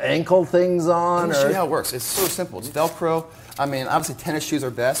put those ankle things on? Let me show you how it works. It's so simple. It's Velcro. I mean, obviously tennis shoes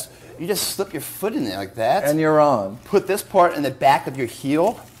are best. You just slip your foot in there like that. And you're on. Put this part in the back of your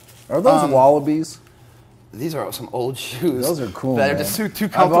heel. Are those wallabies? These are some old shoes. Those are cool, that man. are just too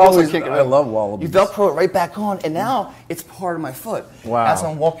comfortable. I love wallabies. You Velcro it right back on, and now it's part of my foot as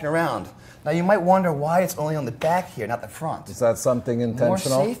I'm walking around. Now, you might wonder why it's only on the back here, not the front. Is that something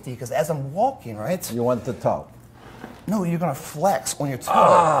intentional? More safety, because as I'm walking, right? You want the toe. No, you're going to flex on your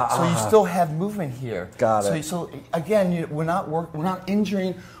toe, so you still have movement here. Got it. So again, we're not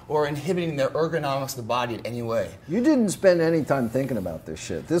injuring or inhibiting the ergonomics of the body in any way. You didn't spend any time thinking about this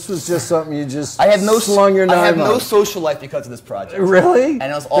shit. This was just something you just slung your knife on. I have no social life because of this project. Really? And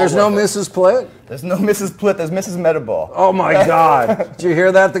it was all There's no worth it. Mrs. Plitt? There's no Mrs. Plitt. There's Mrs. Metaball. Oh my God! Did you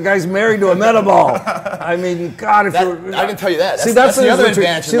hear that? The guy's married to a Metaball. I mean, God, if you're, I can tell you that. That's the other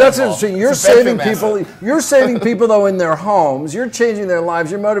advantage. See, that's interesting. You're saving people. You're saving people though in their homes. You're changing their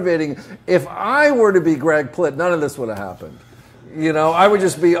lives. You're motivating. If I were to be Greg Plitt, none of this would have happened. You know, I would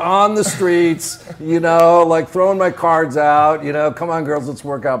just be on the streets, you know, like throwing my cards out, you know, come on, girls, let's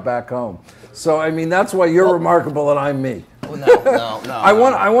work out back home. So, I mean, that's why you're remarkable and I'm me. Well, no. I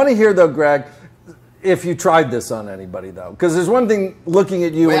want to hear, though, Greg, if you tried this on anybody, though. Because there's one thing looking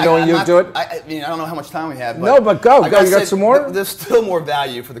at you and knowing you do it. I mean, I don't know how much time we have. But no, but go. You got some more? There's still more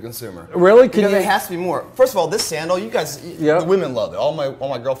value for the consumer. Really? Because there has to be more. First of all, this sandal, you guys, the women love it. All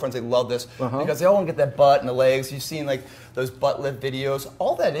my girlfriends, they love this because they all want to get that butt and the legs. You've seen like those butt lift videos.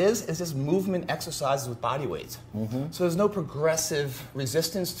 All that is just movement exercises with body weight. So there's no progressive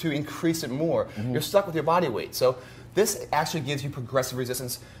resistance to increase it more. You're stuck with your body weight. So this actually gives you progressive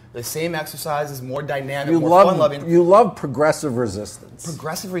resistance. The same exercises, more dynamic, more fun-loving. You love progressive resistance.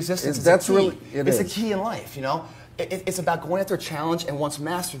 Progressive resistance is that's a key. Really, it's a key in life, you know. It's about going after a challenge and once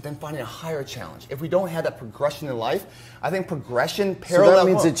mastered, then finding a higher challenge. If we don't have that progression in life, I think progression parallel. So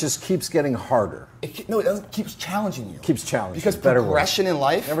that means it just keeps getting harder. No, it doesn't. Keeps challenging you. Keeps challenging. Because progression in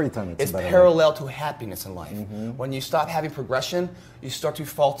life every time is parallel to happiness in life. When you stop having progression, you start to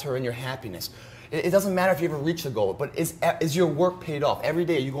falter in your happiness. It doesn't matter if you ever reach the goal, but is your work paid off? Every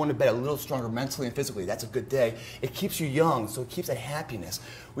day you're going to bed a little stronger mentally and physically. That's a good day. It keeps you young, so it keeps that happiness.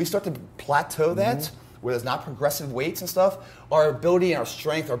 We start to plateau that, where there's not progressive weights and stuff. Our ability and our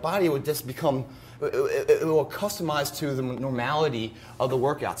strength, our body would just become, it will customize to the normality of the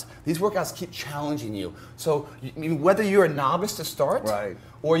workouts. These workouts keep challenging you. So whether you're a novice to start,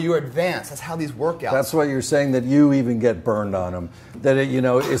 or you're advanced, that's how these workouts. That's what you're saying, that you even get burned on them. That you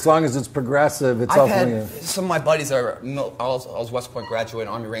know, as long as it's progressive, it's ultimately. Some of my buddies I was West Point graduate,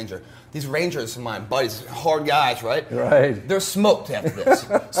 Army Ranger. These Rangers of mine, buddies, hard guys, right? Right. They're smoked after this.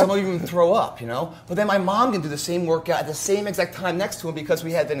 Some of them even throw up, you know. But then my mom can do the same workout at the same exact time next to him because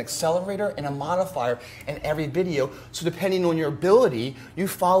we have an accelerator and a modifier in every video. So depending on your ability, you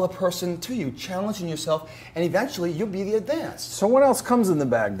follow the person to you, challenging yourself, and eventually you'll be the advanced. So what else comes in the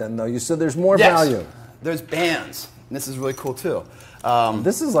bag then, though? You said there's more value. There's bands. And this is really cool too.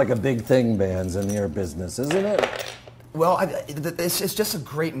 This is like a big thing, bands, in your business, isn't it? Well, it's just a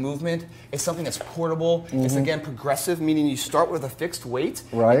great movement. It's something that's portable. It's, again, progressive, meaning you start with a fixed weight,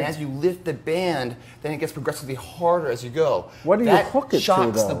 and as you lift the band, then it gets progressively harder as you go. What do you hook it to,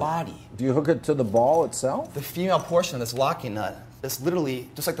 though? That shocks the body. Do you hook it to the ball itself? The female portion of this locking nut it's literally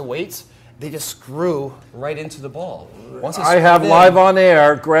just like the weights. They just screw right into the ball. Once I have live on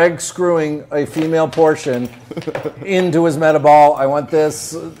air Greg screwing a female portion into his Metaball. I want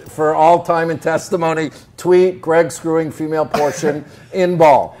this for all time in testimony. Tweet Greg screwing female portion in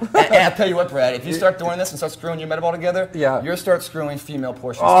ball. And I'll tell you what, Brad, if you start doing this and start screwing your Metaball together, yeah, you'll start screwing female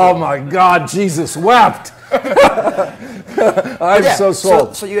portions Oh too. my God, Jesus wept. I'm so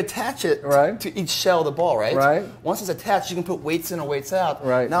sold. So you attach it to each shell of the ball, right? Right. Once it's attached, you can put weights in or weights out.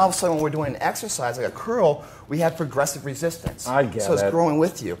 Right. Now all of a sudden when we're doing an exercise like a curl, we have progressive resistance. I get it. So it's growing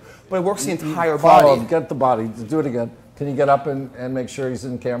with you. But it works the entire Follow body. him, get the body. Do it again. Can you get up and make sure he's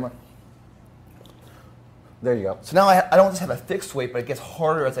in camera? There you go. So now I don't just have a fixed weight, but it gets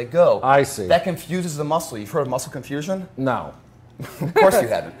harder as I go. I see. That confuses the muscle. You've heard of muscle confusion? No. Of course you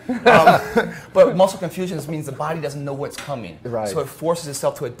haven't. But muscle confusion means the body doesn't know what's coming. Right. So it forces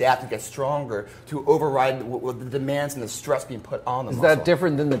itself to adapt and get stronger to override the demands and the stress being put on the muscle. Is that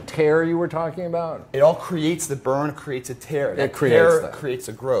different than the tear you were talking about? It all creates the burn, creates a tear. It creates that. Creates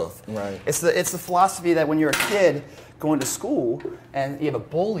a growth. Right. It's the philosophy that when you're a kid going to school and you have a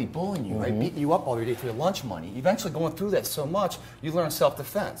bully bullying you, right, beating you up all your day for your lunch money, eventually going through that so much, you learn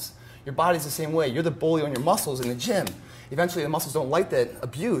self-defense. Your body's the same way. You're the bully on your muscles in the gym. Eventually the muscles don't like that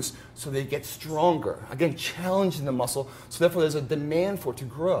abuse, so they get stronger. Again, challenging the muscle, so therefore there's a demand for it to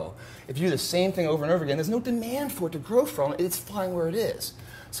grow. If you do the same thing over and over again, there's no demand for it to grow from. It's fine where it is.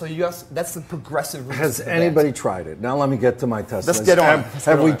 So that's the progressive resistance. Has anybody tried it? Now let me get to my testimony. Let's get on.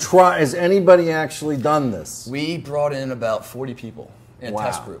 Have we tried? Has anybody actually done this? We brought in about 40 people in a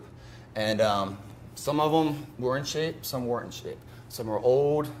test group, and some of them were in shape, some weren't in shape. Some were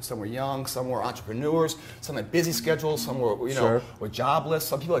old, some were young, some were entrepreneurs, some had busy schedules, some were were jobless.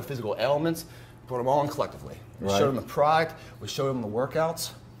 Some people had physical ailments. We brought them all in collectively. We showed them the product. We showed them the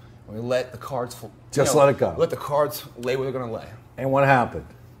workouts. And we let the cards let it go. Let the cards lay where they're going to lay. And what happened?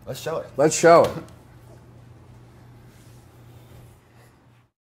 Let's show it. Let's show it.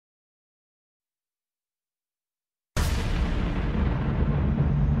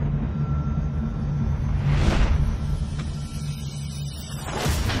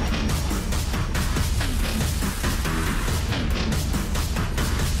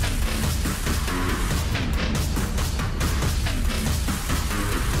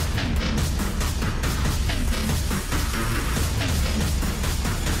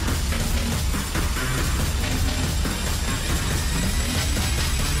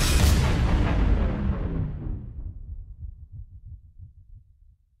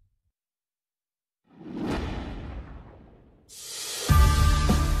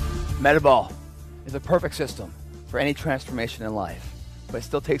 Metaball is a perfect system for any transformation in life, but it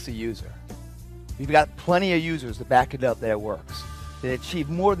still takes a user. We've got plenty of users to back it up that it works. They achieve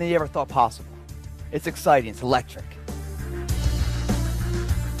more than they ever thought possible. It's exciting, it's electric.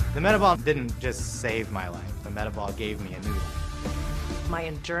 The Metaball didn't just save my life, the Metaball gave me a new life. My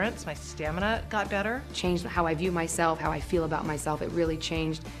endurance, my stamina got better. Changed how I view myself, how I feel about myself. It really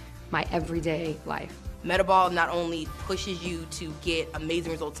changed my everyday life. Metaball not only pushes you to get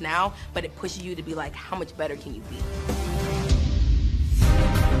amazing results now, but it pushes you to be like, how much better can you be?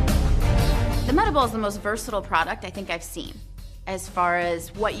 The Metaball is the most versatile product I think I've seen. As far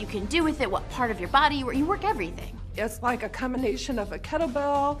as what you can do with it, what part of your body, you work everything. It's like a combination of a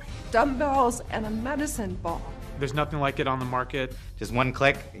kettlebell, dumbbells, and a medicine ball. There's nothing like it on the market. Just one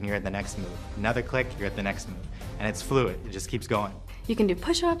click and you're at the next move. Another click, you're at the next move. And it's fluid, it just keeps going. You can do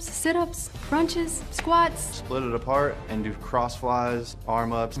push-ups, sit-ups, crunches, squats. Split it apart and do cross flies,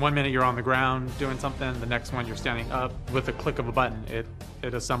 arm ups. 1 minute you're on the ground doing something, the next one you're standing up. With a click of a button,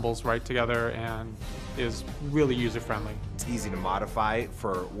 it assembles right together and is really user-friendly. It's easy to modify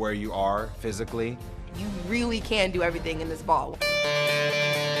for where you are physically. You really can do everything in this ball.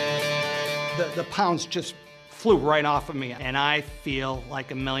 The pounds just flew right off of me, and I feel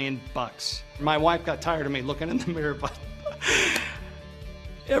like $1,000,000. My wife got tired of me looking in the mirror, but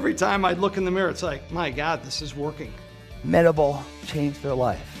every time I look in the mirror, it's like, my God, this is working. Metaball changed their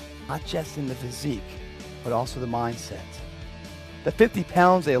life, not just in the physique, but also the mindset. The 50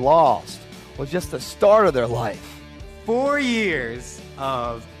 pounds they lost was just the start of their life. 4 years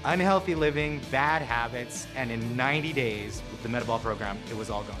of unhealthy living, bad habits, and in 90 days with the Metaball program, it was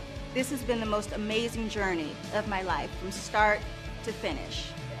all gone. This has been the most amazing journey of my life, from start to finish.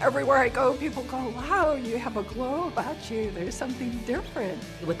 Everywhere I go, people go, wow, you have a glow about you. There's something different.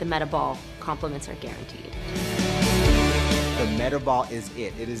 With the Metaball, compliments are guaranteed. The Metaball is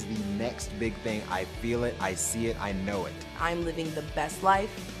it. It is the next big thing. I feel it, I see it, I know it. I'm living the best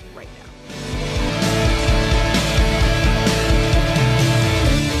life right now.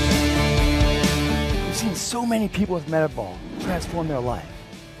 seen so many people with Metaball transform their life.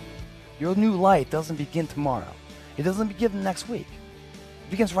 Your new life doesn't begin tomorrow. It doesn't begin next week.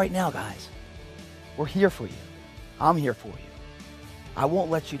 It begins right now, guys. We're here for you. I'm here for you. I won't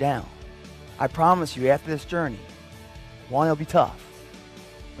let you down. I promise you, after this journey, 1, it'll be tough,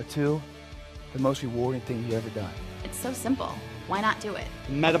 but 2, the most rewarding thing you've ever done. It's so simple. Why not do it?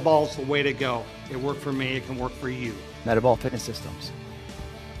 Metaball's the way to go. It worked for me, it can work for you. Metaball Fitness Systems.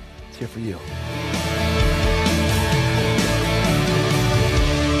 It's here for you.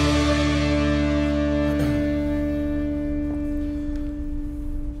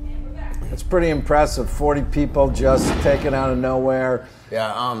 It's pretty impressive. 40 people just taken out of nowhere.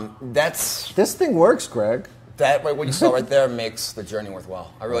 Yeah, that's... This thing works, Greg. That, what you saw right there makes the journey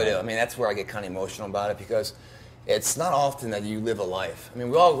worthwhile. I really do. I mean, that's where I get kind of emotional about it, because it's not often that you live a life. I mean,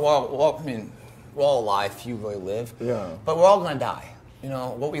 we're all alive, few really live. Yeah. But we're all going to die. You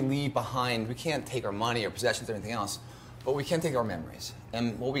know, what we leave behind, we can't take our money or possessions or anything else, but we can take our memories.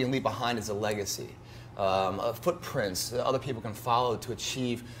 And what we leave behind is a legacy, footprints that other people can follow to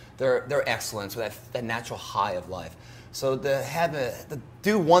achieve their excellence, or that natural high of life. So to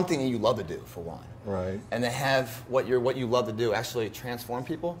do one thing that you love to do, for one. Right. And to have what you love to do actually transform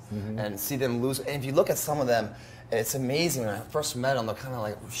people, and see them lose. And if you look at some of them, it's amazing. When I first met them, they're kind of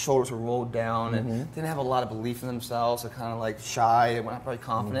like shoulders were rolled down and didn't have a lot of belief in themselves. They're kind of like shy. They weren't very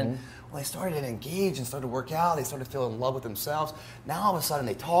confident. Well, they started to engage and started to work out. They started to feel in love with themselves. Now all of a sudden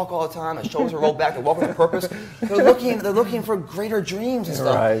they talk all the time. Their shoulders are rolled back. They walk with a purpose. They're looking for greater dreams and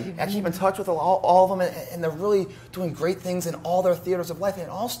stuff. Right. I keep in touch with all of them, and they're really doing great things in all their theaters of life. And it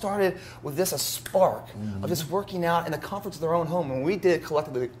all started with a spark of just working out in the comforts of their own home. And we did it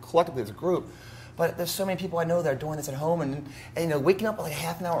collectively as a group. But there's so many people I know that are doing this at home, and you know, waking up like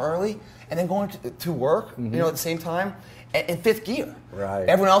half an hour early and then going to work, you know, at the same time, in fifth gear. Right.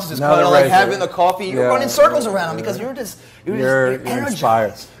 Everyone else is just kind of like having the coffee. You're running circles around them because you're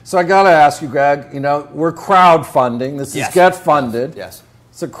inspired. So I got to ask you, Greg. You know, we're crowdfunding. This is Get Funded. Yes.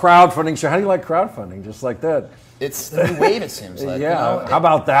 It's a crowdfunding show. How do you like crowdfunding? Just like that. It's the new wave, it seems like. Yeah. You know? How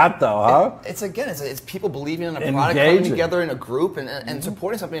about that, though, huh? It's people believing in a product, coming together in a group and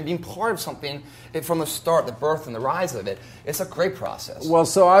supporting something and being part of something from the start, the birth and the rise of it. It's a great process. Well,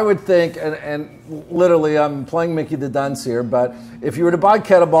 so I would think, and literally I'm playing Mickey the Dunce here, but if you were to buy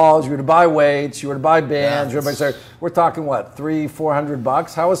kettleballs, you were to buy weights, you were to buy bands, we're talking what,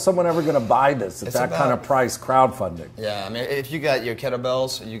 $300-400? How is someone ever going to buy this at that kind of price, crowdfunding? Yeah, I mean, if you got your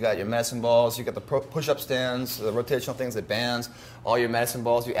kettlebells, you got your medicine balls, you got the push-up stands, the rotational things, the bands, all your medicine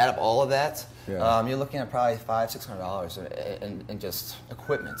balls, you add up all of that, you're looking at probably $500-600 in just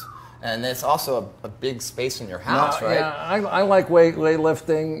equipment. And it's also a big space in your house, right? Yeah, I like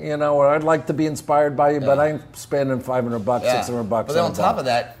weightlifting, you know, or I'd like to be inspired by you, but I'm spending $500, $600. But then on top of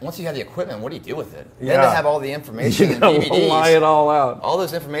that, once you have the equipment, what do you do with it? Then they have all the information in DVDs. Lie it all out. All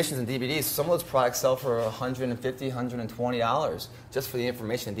those informations in DVDs. Some of those products sell for $150, $120 just for the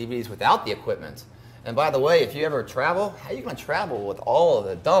information in DVDs without the equipment. And by the way, if you ever travel, how are you going to travel with all of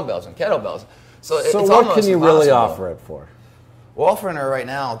the dumbbells and kettlebells? So it's what can you really offer it for? We're offering her right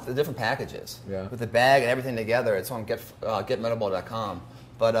now the different packages with the bag and everything together. It's on getmetaball.com.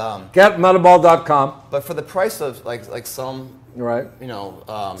 But getmetaball.com. But for the price of like some, you know,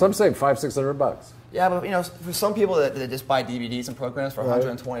 some say $500-600. Yeah, but you know, for some people that just buy DVDs and programs for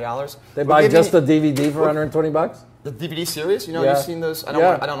 $120, they buy just a DVD for $120. The DVD series, you know, you've seen those. I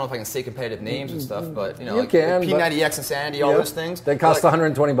don't know if I can say competitive names and stuff, but you know, like P90X Insanity, all those things. They cost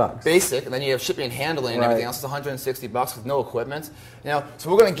 $120. Basic, and then you have shipping and handling and everything else. It's $160 with no equipment. You know,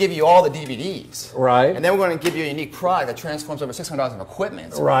 so we're going to give you all the DVDs, and then we're going to give you a unique product that transforms over $600 of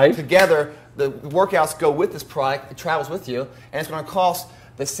equipment. Together, the workouts go with this product. It travels with you, and it's going to cost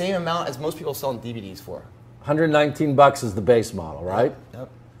the same amount as most people sell DVDs for. $119 is the base model, right? Yep.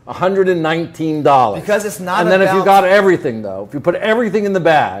 $119. Because it's not. And then if you got everything, though, if you put everything in the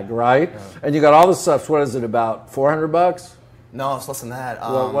bag, right, and you got all the stuff, what is it, about $400? No, it's less than that.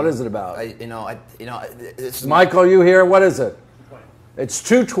 Well, what is it about? It's Michael, you here? What is it? It's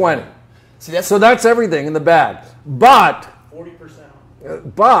 $220. See, so that's everything in the bag. But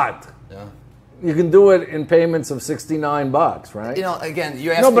 40%. But you can do it in payments of $69, right? You know, again,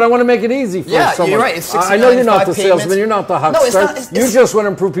 you asked. No, but I want to make it easy for someone. You're right. It's $69. I know you're not the salesman. You're not the huckster. You just want to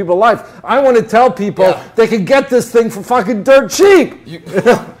improve people's life. I want to tell people they can get this thing for fucking dirt cheap. You're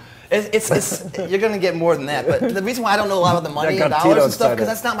going to get more than that. But the reason why I don't know a lot about the money and dollars and stuff because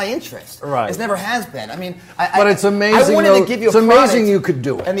that's not my interest. Right. It never has been. I mean, but it's amazing. I wanted to give you a product. It's amazing you could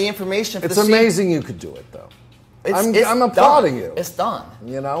do it. And the information. It's amazing you could do it, though. I'm applauding you. It's done.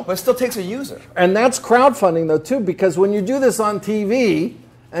 You know? But it still takes a user. And that's crowdfunding, though, too, because when you do this on TV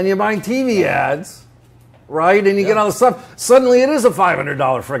and you're buying TV ads, right? And you get all the stuff. Suddenly it is a $500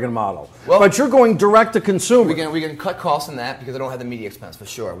 friggin' model. Well, but you're going direct to consumer. We can cut costs on that because I don't have the media expense for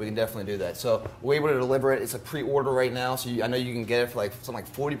sure. We can definitely do that. So we're able to deliver it. It's a pre-order right now, so I know you can get it for like something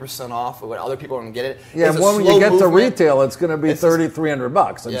like 40% off. Or what other people are going to get it. Yeah, when you get to retail, it's going to be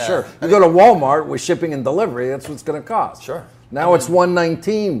 $300, I'm sure. You go to Walmart with shipping and delivery, that's what it's going to cost. Sure. Now it's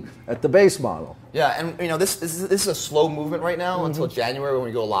 $119 at the base model. Yeah, and this is a slow movement right now until January when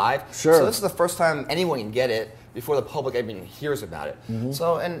we go live. Sure. So this is the first time anyone can get it before the public even hears about it.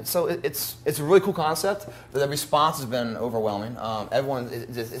 So it's a really cool concept. The response has been overwhelming. Everyone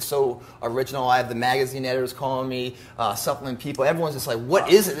is so original. I have the magazine editors calling me, supplement people. Everyone's just like, "What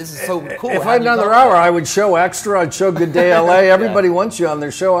is it? This is so cool." If I had another hour, I would show Extra. I'd show Good Day LA. Everybody wants you on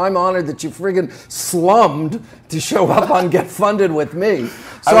their show. I'm honored that you friggin' slummed to show up on Get Funded with me.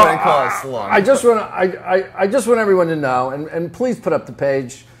 So I wouldn't call it slum. I just want everyone to know, and please put up the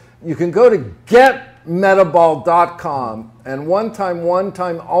page. You can go to getmetaball.com, and one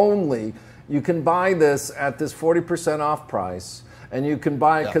time only, you can buy this at this 40% off price, and you can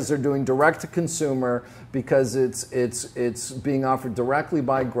buy it because they're doing direct to consumer, because it's being offered directly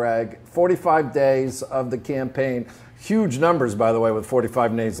by Greg. 45 days of the campaign. Huge numbers, by the way, with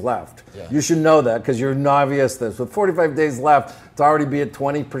 45 days left. Yeah. You should know that because you're novice. This with 45 days left, to already be at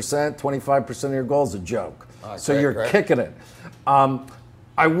 20%, 25% of your goal is a joke. So you're kicking it.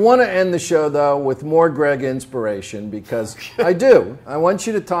 I want to end the show, though, with more Greg inspiration because I do. I want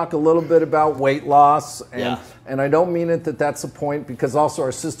you to talk a little bit about weight loss. And I don't mean it that's the point, because also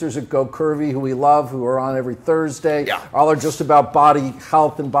our sisters at Go Curvy, who we love, who are on every Thursday, all are just about body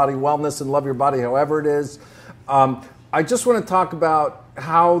health and body wellness and love your body however it is. I just want to talk about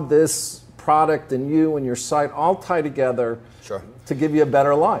how this product and you and your site all tie together to give you a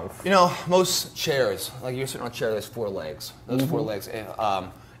better life. You know, most chairs, like you're sitting on a chair, there's 4 legs. Those 4 legs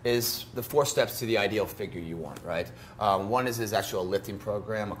is the 4 steps to the ideal figure you want, right? One is actually a lifting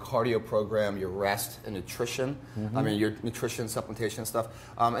program, a cardio program, your rest and nutrition. I mean, your nutrition, supplementation and stuff.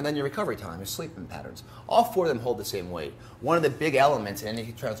 And then your recovery time, your sleeping patterns. All 4 of them hold the same weight. One of the big elements in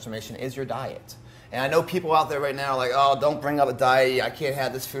any transformation is your diet. And I know people out there right now are like, oh, don't bring up a diet. I can't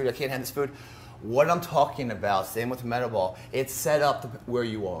have this food. I can't have this food. What I'm talking about, same with Metaball, it's set up to where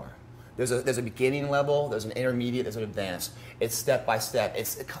you are. There's a beginning level, there's an intermediate, there's an advanced. It's step by step.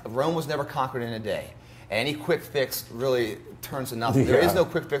 Rome was never conquered in a day. Any quick fix really turns to nothing. There is no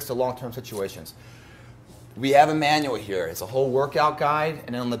quick fix to long-term situations. We have a manual here. It's a whole workout guide,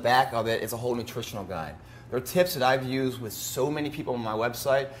 and then on the back of it, it's a whole nutritional guide. There are tips that I've used with so many people on my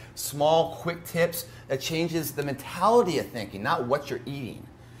website, small, quick tips that changes the mentality of thinking, not what you're eating.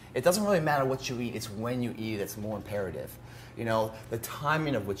 It doesn't really matter what you eat, it's when you eat that's more imperative. You know, the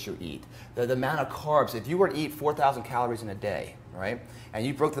timing of which you eat, the amount of carbs. If you were to eat 4,000 calories in a day, right, and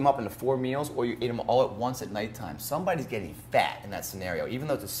you broke them up into 4 meals, or you ate them all at once at nighttime, somebody's getting fat in that scenario, even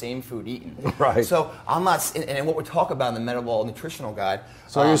though it's the same food eaten. Right. So I'm not, and what we're talking about in the Metaball nutritional guide.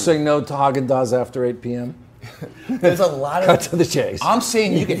 So you're saying no to Haagen-Dazs after 8 p.m.? There's a lot of... Cut to the chase. I'm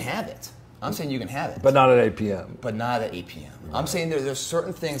saying you can have it. I'm saying you can have it. But not at 8 p.m. But not at 8 p.m. Right. I'm saying there's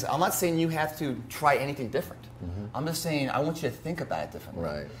certain things. I'm not saying you have to try anything different. I'm just saying I want you to think about it differently.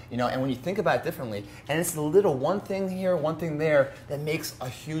 Right. You know, and when you think about it differently, and it's the little one thing here, one thing there that makes a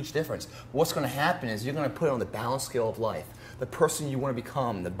huge difference. What's going to happen is you're going to put it on the balance scale of life. The person you want to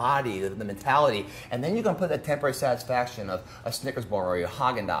become, the body, the mentality, and then you're going to put that temporary satisfaction of a Snickers bar or a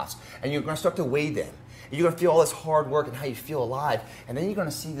Haagen-Dazs, and you're going to start to weigh them. You're going to feel all this hard work and how you feel alive, and then you're going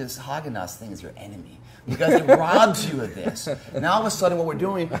to see this Haagen-Dazs thing as your enemy because it robs you of this. Now all of a sudden what we're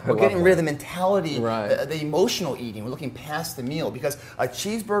doing, we're getting rid of the mentality, the emotional eating. We're looking past the meal because a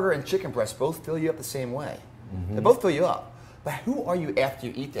cheeseburger and chicken breast both fill you up the same way. They both fill you up. But who are you after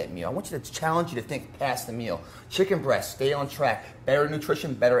you eat that meal? I want you to challenge you to think past the meal. Chicken breast, stay on track. Better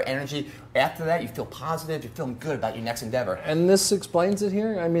nutrition, better energy. After that, you feel positive. You're feeling good about your next endeavor. And this explains it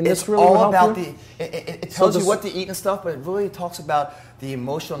here? I mean, it's this really all will help about you? It tells you what to eat and stuff, but it really talks about the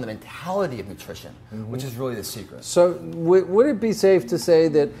emotional and the mentality of nutrition, which is really the secret. So would it be safe to say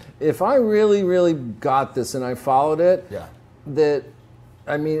that if I really, really got this and I followed it, that...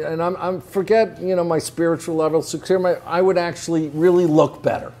 I mean, and I'm forget, you know, my spiritual level, I would actually really look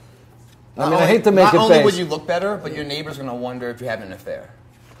better. I hate to make it Not only would you look better, but your neighbor's going to wonder if you're having an affair.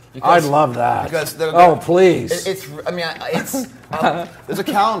 Because, I'd love that. Because please. There's a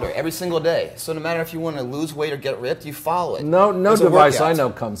calendar every single day. So no matter if you want to lose weight or get ripped, you follow it. No device I know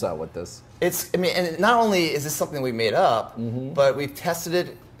comes out with this. And not only is this something we made up, but we've tested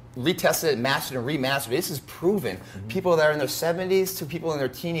it retested it, mastered and remastered. This is proven. People that are in their 70s to people in their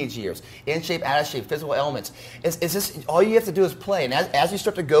teenage years, in shape, out of shape, physical elements. It's just all you have to do is play, and as you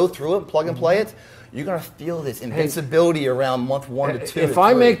start to go through it, plug and play it, you're gonna feel this invincibility around month 1 to 2. If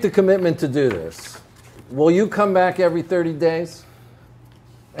I make the commitment to do this, will you come back every 30 days?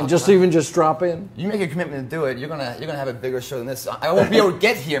 And just drop in? You make a commitment to do it, you're gonna have a bigger show than this. I won't be able to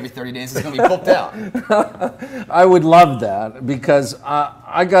get here every 30 days. It's gonna be booked out. I would love that because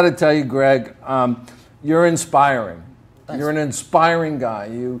I got to tell you, Greg, you're inspiring. Thanks. You're an inspiring guy.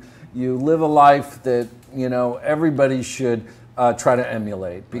 You live a life that everybody should try to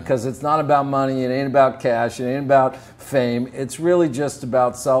emulate because it's not about money. It ain't about cash. It ain't about fame. It's really just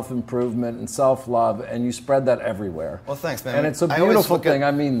about self-improvement and self-love, and you spread that everywhere. Well, thanks, man. And it's a beautiful thing.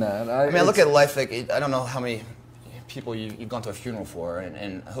 I mean that. I look at life like I don't know how many people you've gone to a funeral for,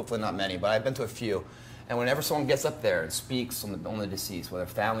 and hopefully not many, but I've been to a few. And whenever someone gets up there and speaks on the deceased, whether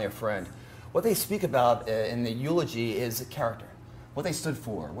family or friend, what they speak about in the eulogy is character. What they stood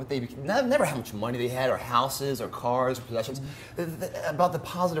for, never how much money they had, or houses, or cars, or possessions, about the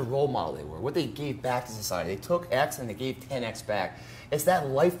positive role model they were, what they gave back to society. They took X and they gave 10X back. It's that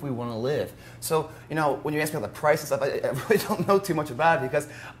life we want to live. So, when you ask me about the price and stuff, I really don't know too much about it because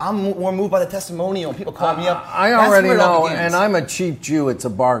I'm more moved by the testimonial. People call me up. I already know, and I'm a cheap Jew. It's a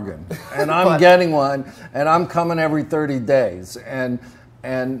bargain. And I'm getting one, and I'm coming every 30 days. And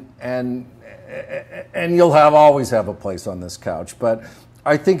you'll always have a place on this couch. But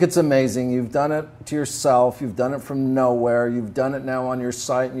I think it's amazing. You've done it to yourself. You've done it from nowhere. You've done it now on your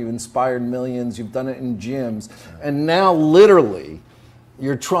site, and you've inspired millions. You've done it in gyms. And now, literally,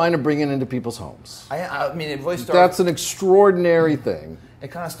 you're trying to bring it into people's homes. I mean, it really started... That's an extraordinary thing. It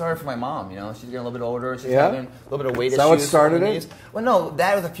kind of started for my mom, She's getting a little bit older. She's having a little bit of weight issues. Is that what started it? Well, no,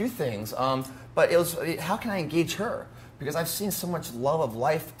 that was a few things. But it was, how can I engage her? Because I've seen so much love of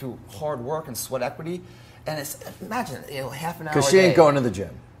life through hard work and sweat equity, and imagine half an hour. Because she ain't going to the gym.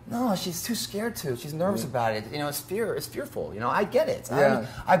 No, she's too scared to. She's nervous about it. It's fearful. I get it. Yeah.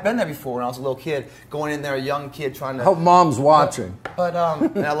 I've been there before when I was a little kid, going in there, a young kid trying to. I hope Mom's watching. But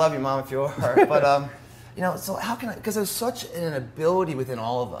and I love you, Mom, if you are. But so how can I? Because there's such an ability within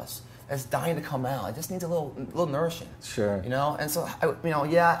all of us that's dying to come out. It just needs a little nourishing. Sure. And so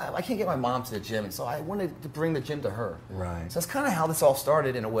I can't get my mom to the gym, and so I wanted to bring the gym to her. Right. So that's kind of how this all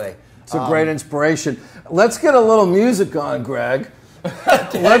started in a way. It's a great inspiration. Let's get a little music on, Greg.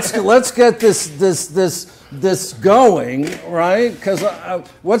 Let's get this going, right? Because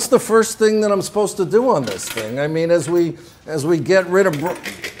what's the first thing that I'm supposed to do on this thing? I mean, as we get rid of.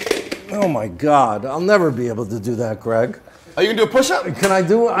 Oh my God! I'll never be able to do that, Greg. Are you going to do a push-up? Can I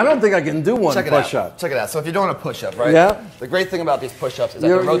do it? I don't think I can do one push-up. Check it out. So if you're doing a push-up, right? Yeah. The great thing about these push-ups is that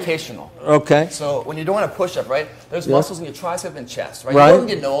they're rotational. Okay. So when you're doing a push-up, right, there's muscles in your tricep and chest, right? Right. You don't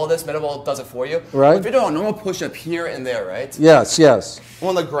get to know all this. Metaball does it for you. Right. But if you're doing a normal push-up here and there, right? Yes.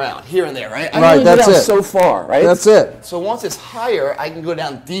 On the ground, here and there, right? Right, that's it. So far, right? That's it. So once it's higher, I can go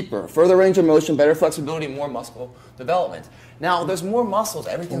down deeper. Further range of motion, better flexibility, more muscle development. Now, there's more muscles.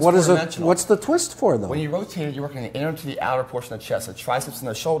 Everything's four-dimensional. What's the twist for, though? When you rotate it, you're working the inner to the outer portion of the chest, the triceps and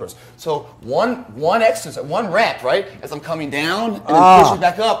the shoulders. So one exercise, one rep, right? As I'm coming down and then pushing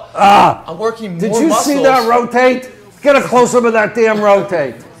back up, I'm working more muscles. Did you see that rotate? Get a close-up of that damn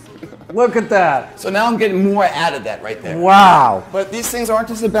rotate. Look at that. So now I'm getting more out of that right there. Wow. But these things aren't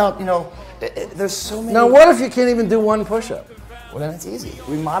just about, there's so many. Now, what if you can't even do one push-up? Well, then it's easy.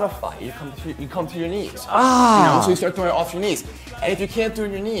 We modify. You come to your knees. So you start doing it off your knees. And if you can't do it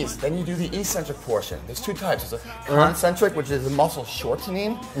on your knees, then you do the eccentric portion. There's two types. There's a concentric, which is the muscle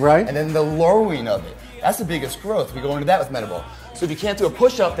shortening. Right. And then the lowering of it. That's the biggest growth. We go into that with Metaball. So if you can't do a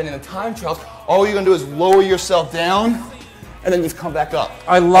push-up, then in the time trials, all you're going to do is lower yourself down, and then just come back up.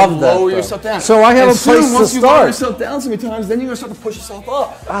 I love that. Lower yourself down. So I have a place to start. Once you lower yourself down so many times, then you're going to start to push yourself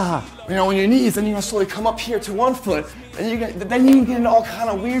up. On your knees, then you're going to slowly come up here to one foot, and then you can get into all kind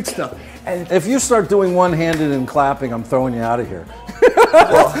of weird stuff. And if you start doing one-handed and clapping, I'm throwing you out of here.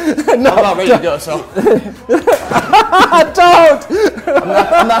 I'm not ready to go, so. Don't!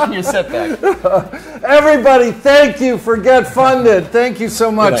 I'm knocking your setback. Everybody, thank you for Get Funded. Thank you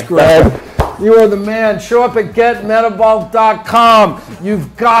so much, Greg. You are the man. Show up at getmetaball.com.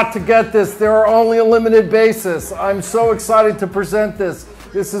 You've got to get this. There are only a limited basis. I'm so excited to present this.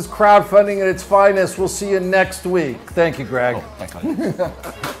 This is crowdfunding at its finest. We'll see you next week. Thank you, Greg. Thanks, buddy.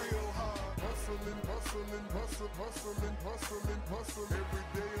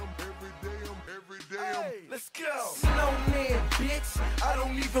 Let's go. Snowman, bitch. I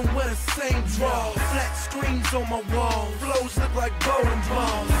don't even wear the same drawers. Flat screens on my walls. Flows look like bowling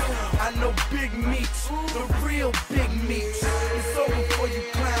balls. I know big meats, the real big meats. It's over for you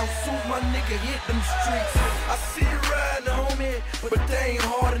clowns. soon as my nigga hit them streets. I see you riding, homie, but they ain't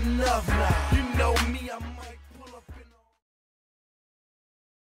hard enough now. You know